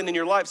something in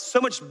your life so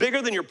much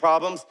bigger than your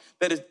problems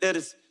that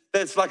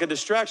it's like a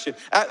distraction.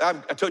 I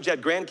told you I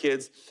had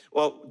grandkids.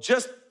 Well,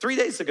 just 3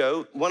 days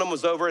ago, one of them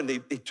was over and he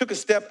took a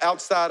step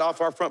outside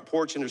off our front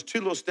porch and there's 2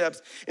 little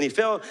steps and he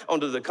fell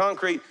onto the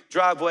concrete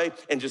driveway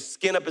and just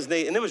skinned up his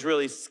knee. And it was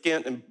really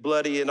skint and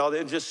bloody and all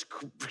that, just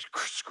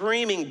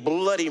screaming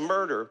bloody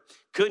murder.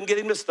 Couldn't get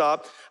him to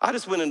stop. I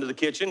just went into the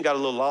kitchen, got a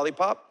little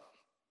lollipop,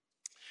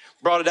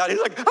 brought it out. He's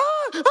like,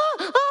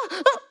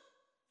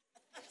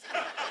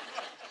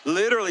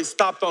 Literally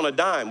stopped on a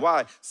dime.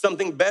 Why?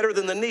 Something better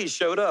than the knee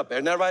showed up.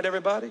 Isn't that right,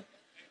 everybody?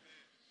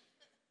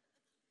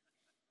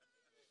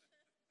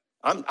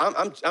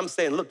 I'm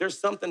saying, look, there's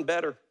something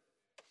better.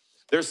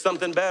 There's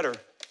something better.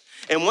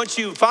 And once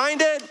you find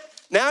it,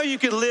 now you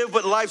can live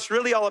what life's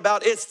really all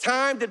about. It's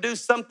time to do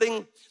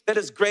something that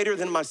is greater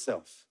than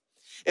myself.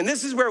 And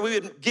this is where we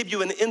would give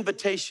you an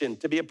invitation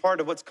to be a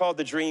part of what's called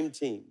the Dream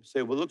Team.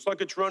 Say, well, it looks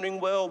like it's running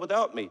well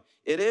without me.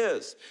 It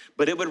is,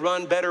 but it would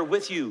run better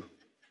with you.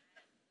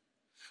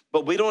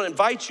 But we don't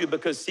invite you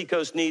because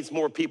Seacoast needs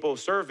more people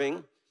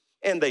serving,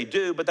 and they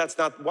do, but that's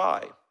not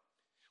why.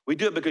 We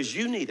do it because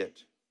you need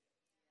it.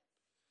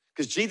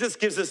 Because Jesus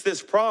gives us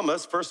this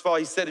promise. First of all,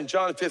 he said in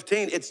John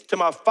 15, it's to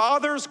my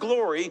Father's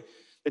glory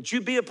that you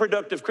be a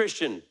productive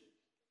Christian.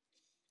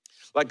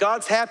 Like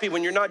God's happy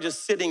when you're not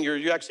just sitting,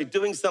 you're actually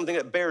doing something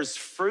that bears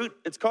fruit,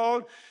 it's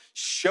called,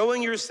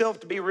 showing yourself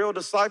to be real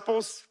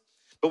disciples.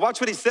 But watch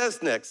what he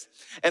says next.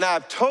 And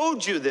I've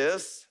told you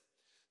this,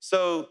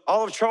 so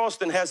all of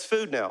Charleston has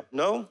food now.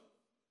 No?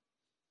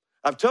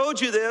 I've told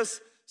you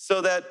this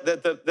so that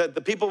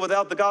the people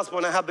without the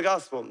gospel now have the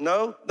gospel.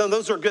 No,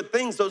 those are good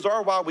things. Those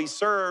are why we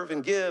serve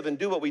and give and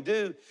do what we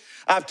do.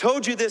 I've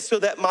told you this so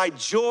that my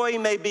joy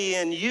may be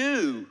in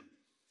you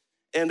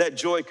and that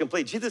joy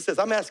complete. Jesus says,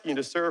 I'm asking you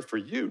to serve for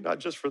you, not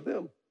just for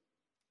them.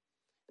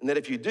 And that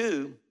if you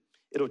do,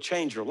 it'll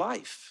change your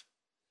life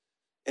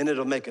and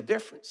it'll make a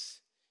difference.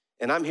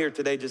 And I'm here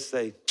today just to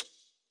say,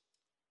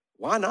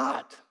 Why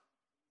not?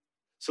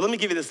 So let me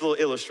give you this little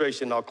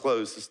illustration and I'll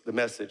close the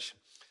message.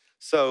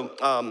 So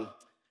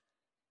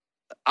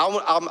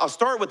I'll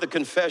start with the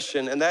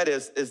confession, and that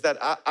is that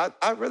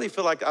I really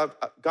feel like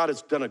God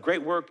has done a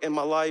great work in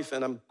my life,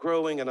 and I'm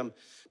growing, and I'm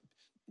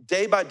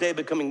day by day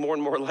becoming more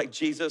and more like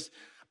Jesus.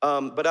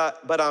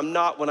 But I'm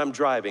not when I'm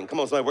driving. Come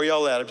on, somebody, where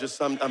y'all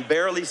at? I'm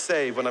barely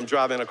saved when I'm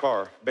driving a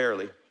car,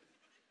 barely.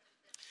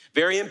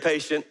 Very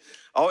impatient,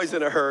 always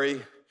in a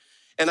hurry.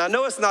 And I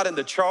know it's not in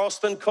the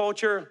Charleston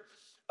culture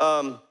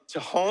to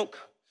honk.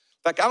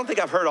 In fact, I don't think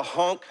I've heard a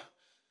honk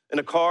in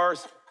a car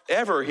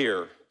ever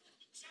here.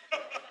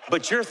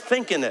 But you're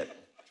thinking it.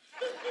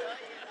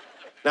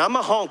 Now, I'm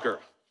a honker.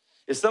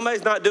 If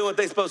somebody's not doing what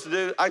they're supposed to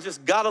do, I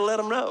just gotta let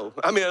them know.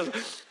 I mean,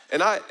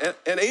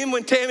 and even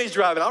when Tammy's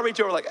driving, I'll reach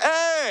over like,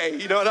 hey,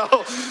 and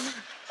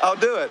I'll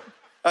do it.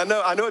 I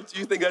know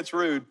you think that's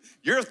rude.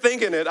 You're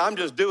thinking it, I'm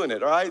just doing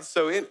it, all right?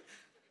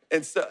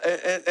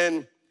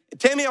 And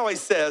Tammy always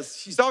says,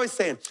 she's always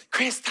saying,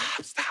 Chris,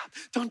 stop,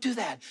 don't do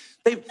that.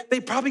 They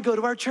probably go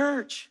to our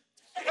church.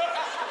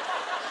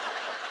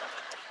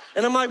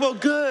 And I'm like, well,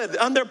 good,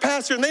 I'm their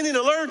pastor and they need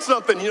to learn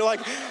something,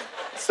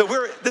 so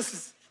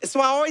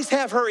I always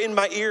have her in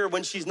my ear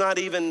when I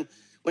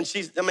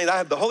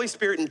have the Holy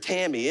Spirit and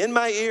Tammy in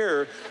my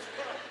ear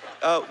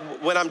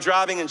when I'm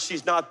driving and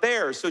she's not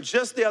there. So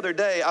just the other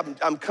day,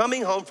 I'm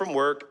coming home from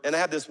work and I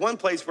have this one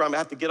place where I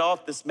have to get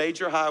off this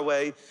major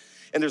highway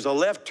and there's a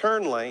left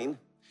turn lane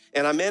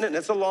and I'm in it and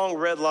it's a long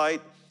red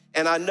light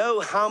and I know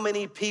how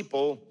many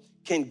people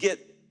can get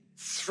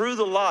through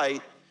the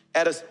light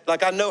I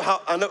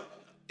know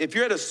if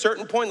you're at a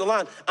certain point in the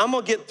line, I'm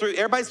gonna get through,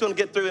 everybody's gonna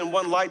get through in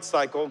one light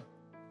cycle.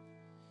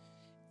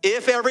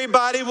 If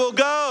everybody will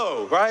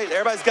go, right?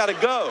 Everybody's gotta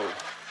go.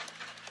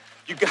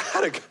 You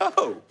gotta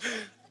go.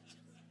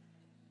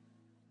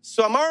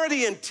 So I'm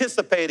already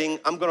anticipating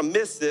I'm gonna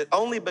miss it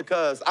only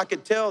because I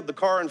could tell the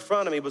car in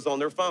front of me was on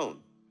their phone.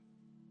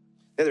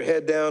 They had their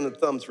head down and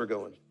thumbs were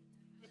going.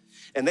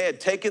 And they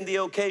had taken the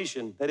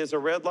occasion, that is a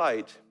red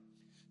light,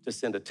 to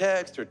send a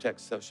text or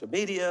text social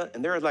media,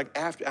 and they're like,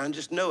 I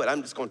just know it.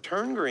 I'm just gonna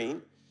turn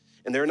green,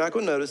 and they're not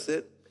gonna notice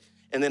it.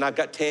 And then I've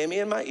got Tammy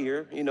in my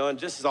ear, and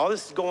just as all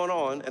this is going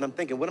on, and I'm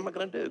thinking, what am I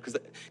gonna do?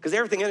 Because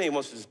everything in me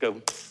wants to just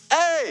go,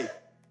 hey!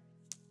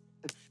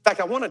 In fact,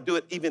 I wanna do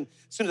it even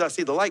as soon as I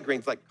see the light green,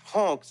 it's like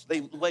honks,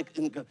 they like,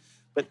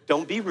 but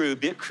don't be rude,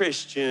 be a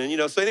Christian,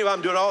 So anyway,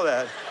 I'm doing all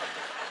that.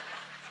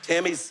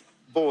 Tammy's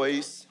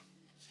voice.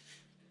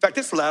 In fact,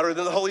 it's louder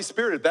than the Holy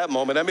Spirit at that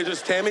moment.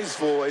 Just Tammy's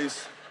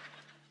voice.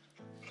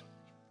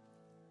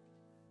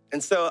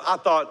 And so I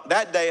thought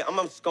that day, I'm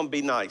just gonna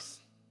be nice.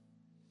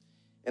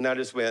 And I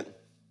just went,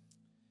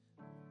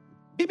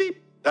 beep,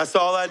 beep. That's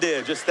all I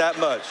did, just that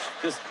much.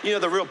 Just,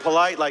 the real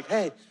polite, like,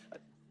 hey.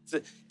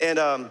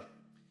 And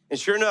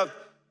sure enough,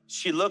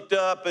 she looked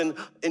up and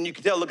you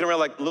could tell looking around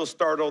like a little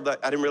startled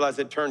that I didn't realize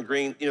it turned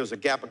green. There's a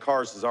gap of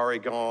cars that's already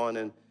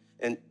gone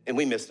and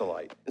we missed the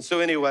light. And so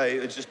anyway,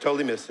 it just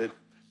totally missed it.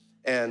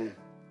 And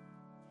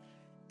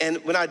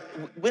when I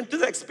went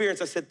through that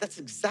experience, I said, that's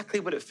exactly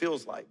what it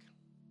feels like.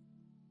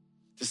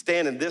 To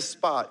stand in this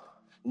spot,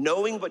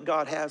 knowing what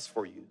God has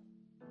for you,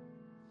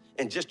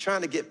 and just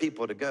trying to get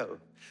people to go.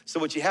 So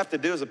what you have to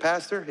do as a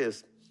pastor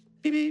is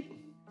beep, beep.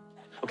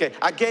 Okay,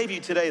 I gave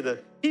you today the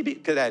beep, beep,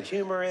 because it had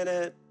humor in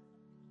it.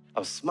 I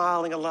was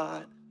smiling a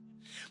lot.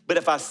 But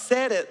if I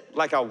said it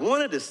like I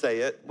wanted to say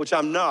it, which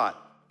I'm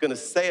not gonna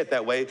say it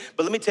that way,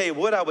 but let me tell you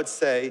what I would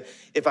say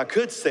if I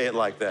could say it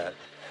like that.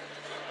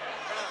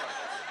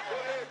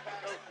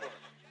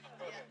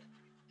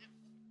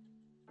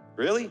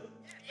 Really?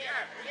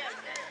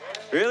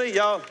 Really,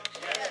 y'all?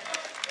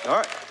 All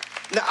right.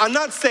 Now, I'm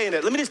not saying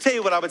it. Let me just tell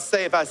you what I would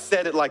say if I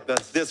said it like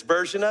this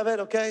version of it,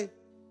 okay?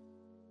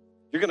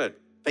 You're gonna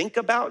think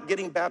about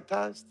getting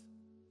baptized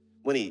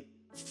when he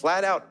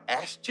flat out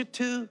asked you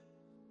to?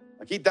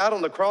 Like he died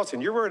on the cross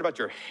and you're worried about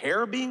your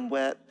hair being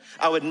wet?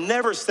 I would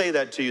never say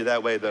that to you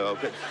that way though.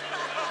 But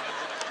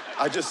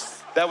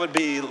that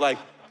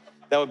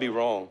would be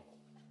wrong.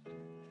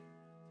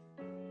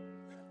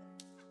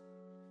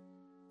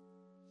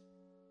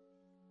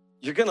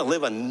 You're gonna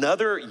live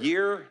another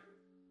year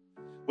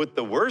with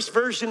the worst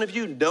version of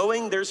you,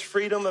 knowing there's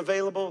freedom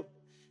available,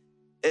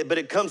 but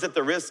it comes at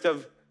the risk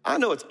of, I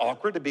know it's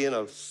awkward to be in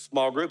a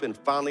small group and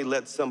finally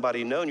let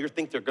somebody know, and you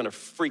think they're gonna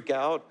freak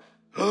out.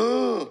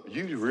 Oh,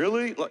 you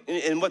really?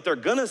 And what they're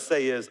gonna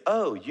say is,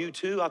 oh, you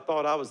too? I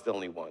thought I was the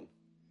only one.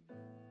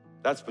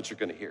 That's what you're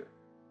gonna hear.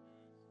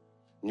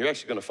 And you're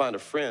actually gonna find a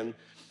friend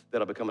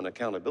that'll become an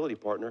accountability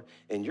partner,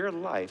 and your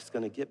life's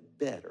gonna get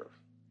better.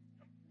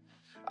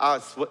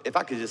 If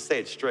I could just say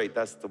it straight,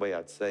 that's the way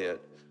I'd say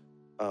it.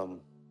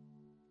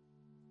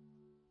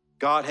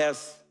 God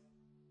has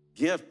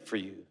gift for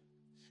you.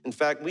 In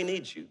fact, we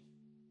need you.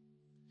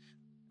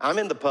 I'm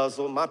in the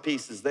puzzle, my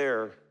piece is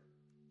there.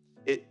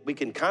 We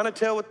can kind of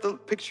tell what the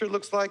picture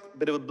looks like,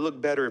 but it would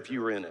look better if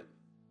you were in it.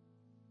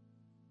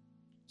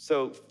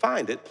 So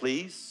find it,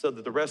 please, so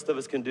that the rest of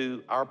us can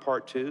do our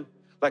part too.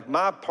 Like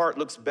my part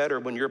looks better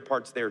when your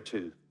part's there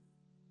too.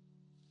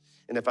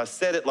 And if I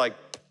said it like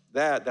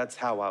That's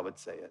how I would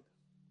say it.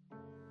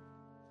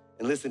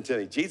 And listen to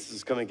me, Jesus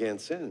is coming again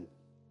soon.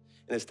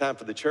 And it's time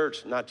for the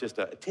church not just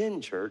to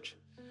attend church,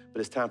 but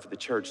it's time for the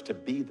church to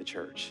be the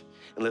church.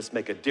 And let's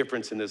make a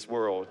difference in this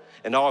world.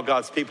 And all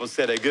God's people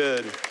said a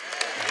good,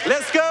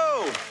 let's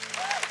go.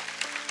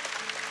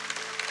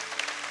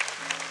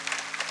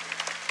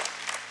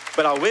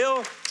 But I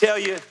will tell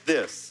you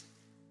this.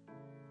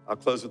 I'll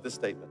close with this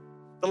statement.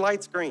 The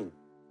light's green.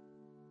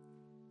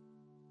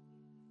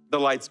 The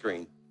light's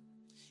green.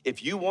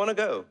 If you want to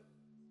go,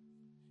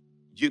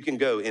 you can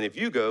go. And if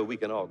you go, we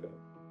can all go.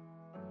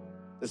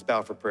 Let's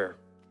bow for prayer.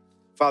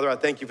 Father, I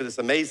thank you for this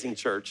amazing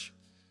church.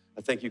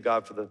 I thank you,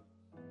 God, for the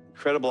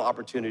incredible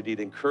opportunity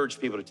to encourage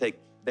people to take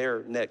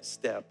their next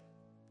step.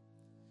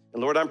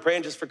 And Lord, I'm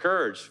praying just for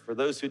courage for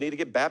those who need to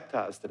get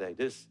baptized today.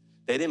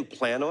 They didn't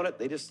plan on it.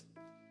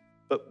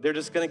 But they're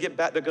just going to get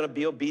back. They're going to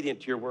be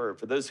obedient to your word.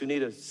 For those who need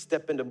to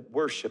step into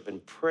worship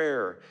and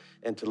prayer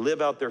and to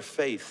live out their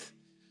faith,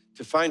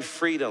 to find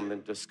freedom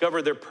and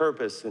discover their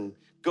purpose and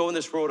go in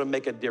this world and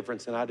make a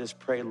difference. And I just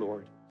pray,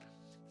 Lord,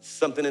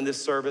 something in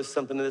this service,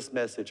 something in this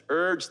message,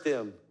 urge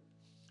them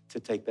to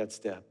take that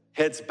step.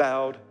 Heads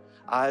bowed,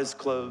 eyes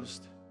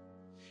closed.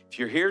 If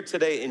you're here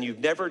today and you've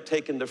never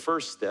taken the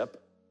first step,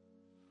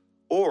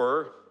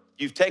 or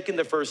you've taken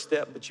the first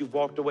step, but you've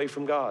walked away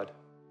from God,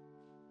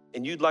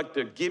 and you'd like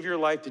to give your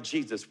life to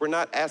Jesus, we're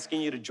not asking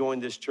you to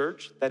join this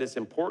church. That is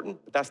important,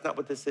 but that's not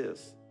what this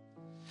is.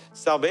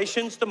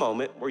 Salvation's the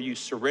moment where you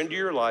surrender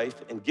your life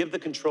and give the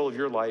control of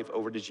your life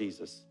over to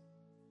Jesus.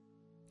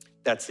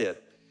 That's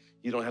it.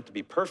 You don't have to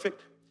be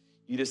perfect.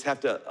 You just have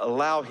to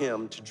allow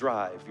him to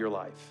drive your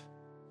life.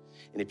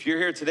 And if you're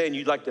here today and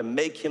you'd like to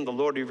make him the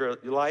Lord of your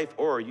life,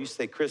 or you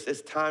say, Chris,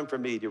 it's time for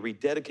me to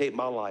rededicate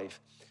my life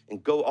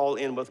and go all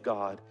in with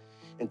God,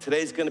 and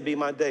today's gonna be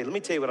my day. Let me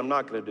tell you what I'm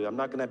not gonna do. I'm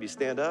not gonna have you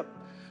stand up.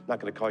 I'm not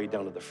gonna call you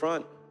down to the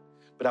front.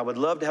 But I would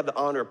love to have the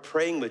honor of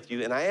praying with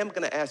you. And I am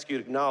gonna ask you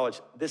to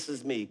acknowledge, this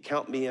is me,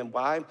 count me in.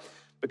 Why?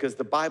 Because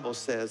the Bible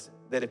says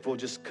that if we'll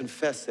just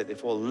confess it,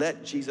 if we'll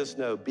let Jesus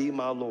know, be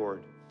my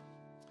Lord,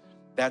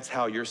 that's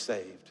how you're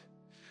saved.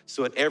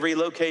 So at every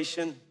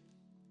location,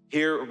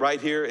 here, right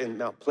here in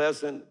Mount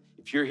Pleasant,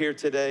 if you're here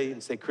today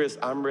and say, Chris,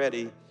 I'm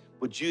ready,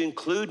 would you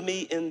include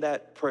me in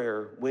that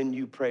prayer when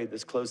you pray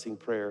this closing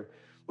prayer?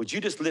 Would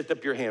you just lift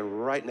up your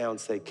hand right now and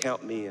say,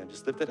 count me in?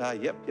 Just lift it high.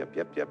 Yep.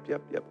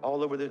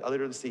 All over I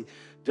literally see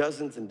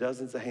dozens and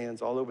dozens of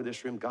hands all over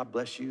this room. God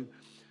bless you.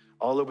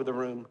 All over the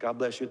room. God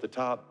bless you at the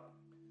top.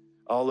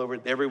 All over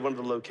every one of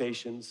the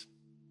locations.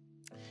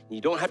 And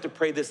you don't have to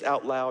pray this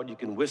out loud. You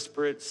can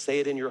whisper it, say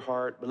it in your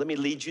heart. But let me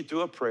lead you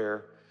through a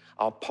prayer.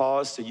 I'll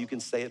pause so you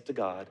can say it to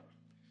God.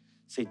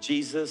 Say,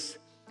 Jesus,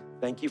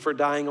 thank you for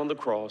dying on the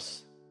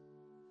cross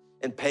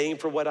and paying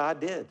for what I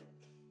did.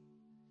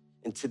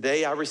 And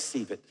today I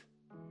receive it.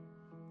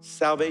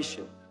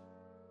 Salvation.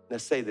 Now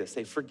say this,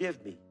 say,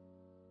 forgive me,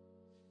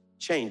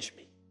 change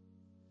me.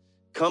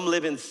 Come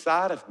live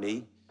inside of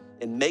me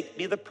and make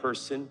me the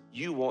person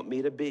you want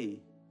me to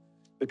be.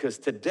 Because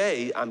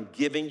today I'm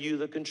giving you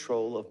the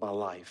control of my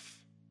life.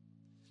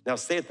 Now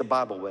say it the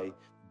Bible way,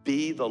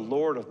 be the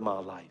Lord of my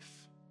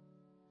life.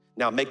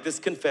 Now make this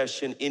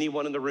confession,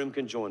 anyone in the room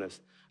can join us.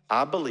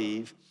 I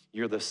believe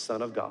you're the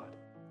Son of God.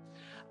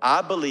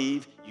 I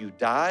believe you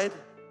died,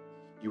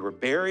 you were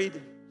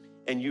buried,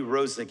 and you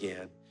rose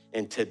again.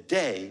 And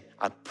today,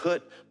 I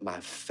put my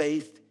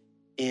faith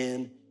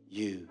in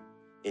you.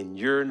 In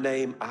your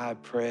name, I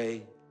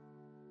pray,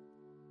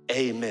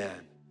 amen.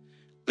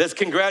 Let's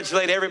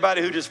congratulate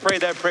everybody who just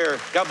prayed that prayer.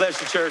 God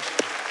bless you, church.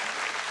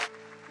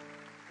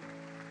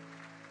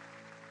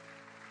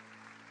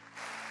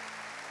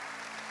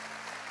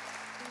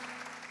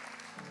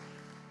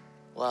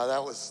 Wow,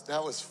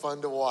 that was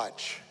fun to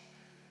watch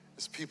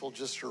as people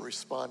just are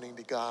responding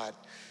to God.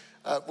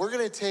 We're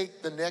going to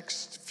take the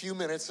next few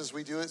minutes, as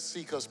we do at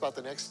Seacoast, about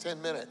the next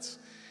 10 minutes,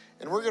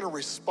 and we're going to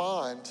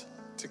respond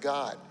to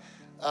God.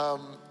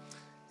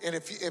 And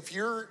if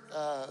you're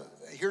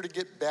here to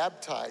get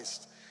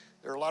baptized,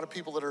 there are a lot of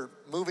people that are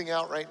moving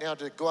out right now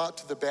to go out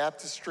to the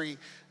baptistry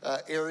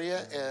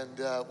area,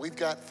 and we've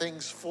got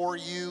things for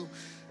you.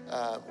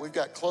 We've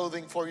got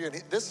clothing for you,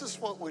 and this is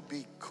what would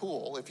be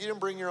cool. If you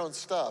didn't bring your own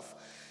stuff,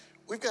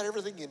 we've got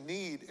everything you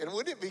need. And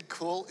wouldn't it be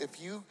cool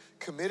if you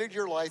committed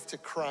your life to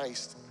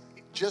Christ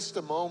just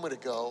a moment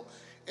ago,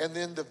 and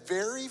then the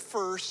very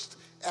first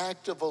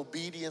act of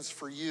obedience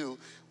for you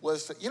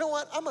was to, you know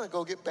what, I'm gonna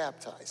go get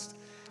baptized.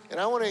 And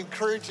I wanna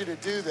encourage you to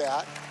do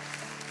that.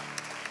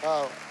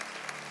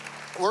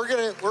 We're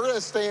gonna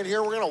stay in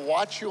here, we're gonna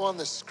watch you on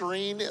the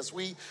screen as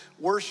we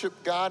worship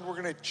God, we're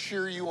gonna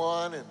cheer you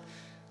on,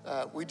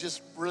 and we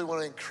just really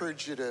wanna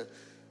encourage you to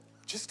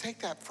just take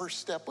that first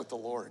step with the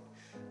Lord.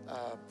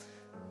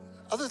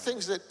 Other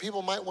things that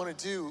people might wanna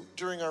do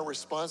during our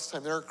response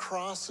time, there are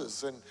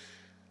crosses, and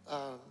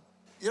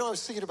I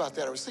was thinking about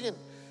that. I was thinking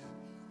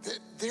that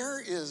there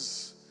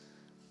is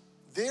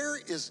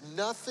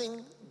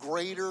nothing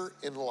greater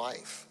in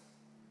life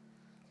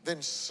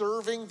than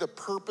serving the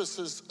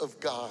purposes of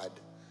God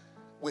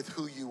with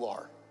who you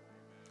are.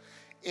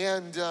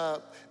 And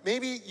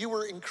maybe you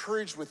were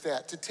encouraged with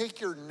that, to take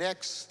your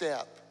next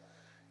step.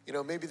 You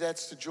know, maybe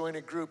that's to join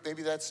a group.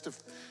 Maybe that's to,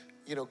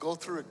 go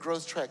through a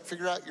growth track,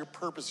 figure out your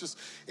purpose.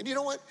 And you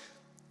know what?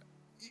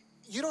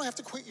 You don't have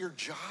to quit your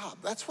job.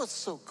 That's what's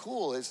so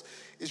cool is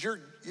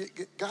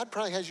God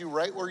probably has you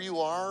right where you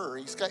are, or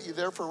he's got you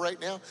there for right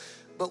now.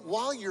 But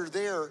while you're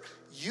there,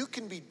 you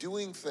can be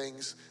doing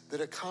things that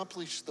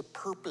accomplish the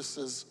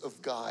purposes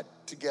of God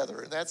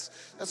together. And that's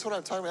what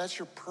I'm talking about. That's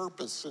your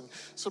purpose. And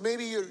so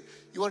maybe you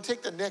want to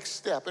take the next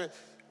step,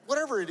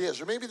 whatever it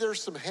is, or maybe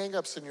there's some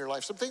hangups in your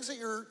life, some things that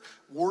you're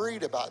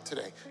worried about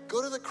today.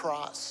 Go to the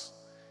cross.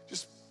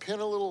 Just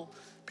pin a little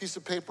piece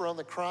of paper on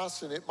the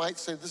cross, and it might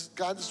say,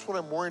 God, this is what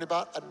I'm worried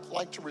about. I'd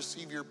like to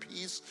receive your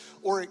peace.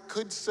 Or it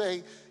could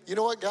say, you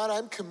know what, God,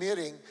 I'm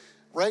committing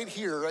right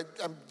here.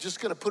 I'm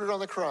just going to put it on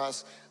the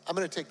cross. I'm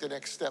going to take the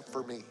next step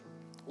for me,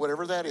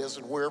 whatever that is,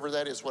 and wherever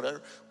that is,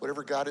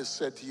 whatever God has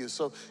said to you.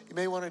 So you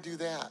may want to do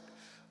that.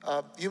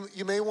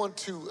 You may want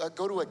to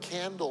go to a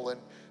candle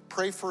and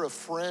pray for a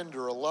friend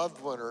or a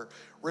loved one, or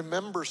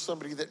remember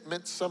somebody that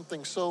meant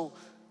something so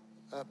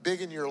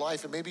big in your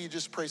life. And maybe you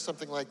just pray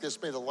something like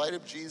this: may the light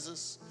of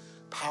Jesus,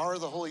 power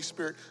of the Holy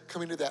Spirit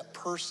come into that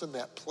person,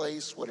 that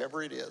place,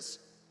 whatever it is.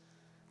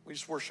 We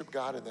just worship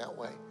God in that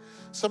way.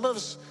 Some of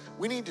us,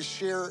 we need to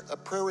share a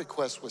prayer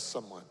request with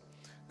someone.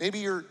 Maybe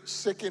you're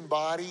sick in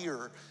body,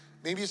 or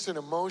maybe it's an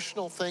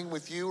emotional thing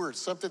with you, or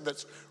something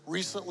that's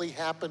recently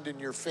happened in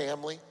your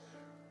family,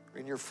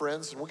 or in your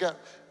friends. And we got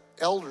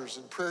elders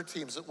and prayer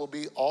teams that will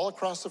be all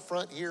across the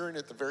front here and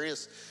at the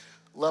various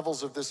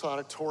levels of this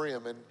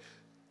auditorium.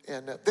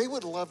 And they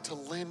would love to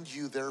lend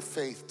you their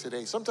faith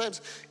today.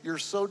 Sometimes you're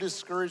so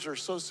discouraged or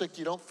so sick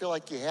you don't feel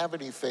like you have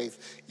any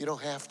faith. You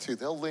don't have to.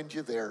 They'll lend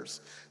you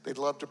theirs. They'd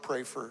love to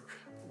pray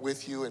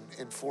with you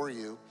and for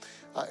you.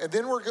 And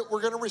then we're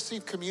going to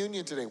receive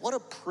communion today. What a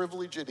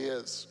privilege it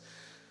is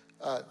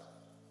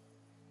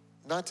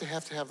not to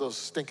have those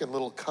stinking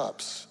little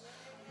cups,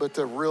 but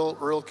the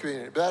real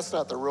communion. But that's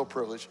not the real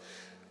privilege.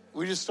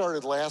 We just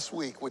started last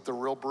week with the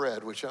real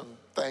bread, which I'm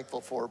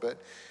thankful for,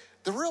 but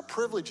the real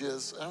privilege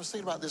is, and I was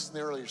thinking about this in the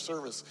earlier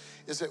service,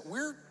 is that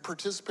we're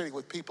participating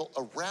with people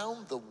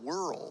around the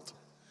world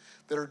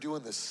that are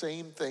doing the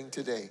same thing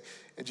today.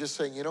 And just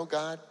saying, you know,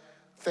 God,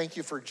 thank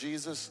you for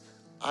Jesus.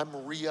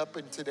 I'm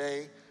re-upping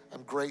today.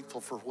 I'm grateful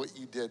for what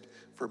you did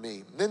for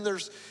me. And then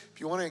if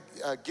you want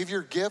to give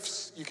your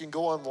gifts, you can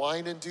go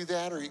online and do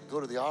that, or you can go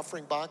to the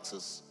offering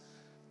boxes.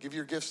 Give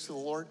your gifts to the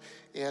Lord.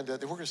 And then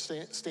we're going to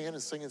stand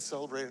and sing and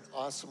celebrate an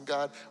awesome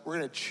God. We're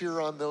going to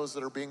cheer on those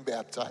that are being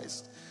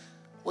baptized.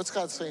 What's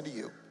God saying to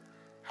you?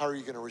 How are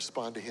you going to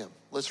respond to him?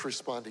 Let's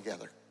respond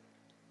together.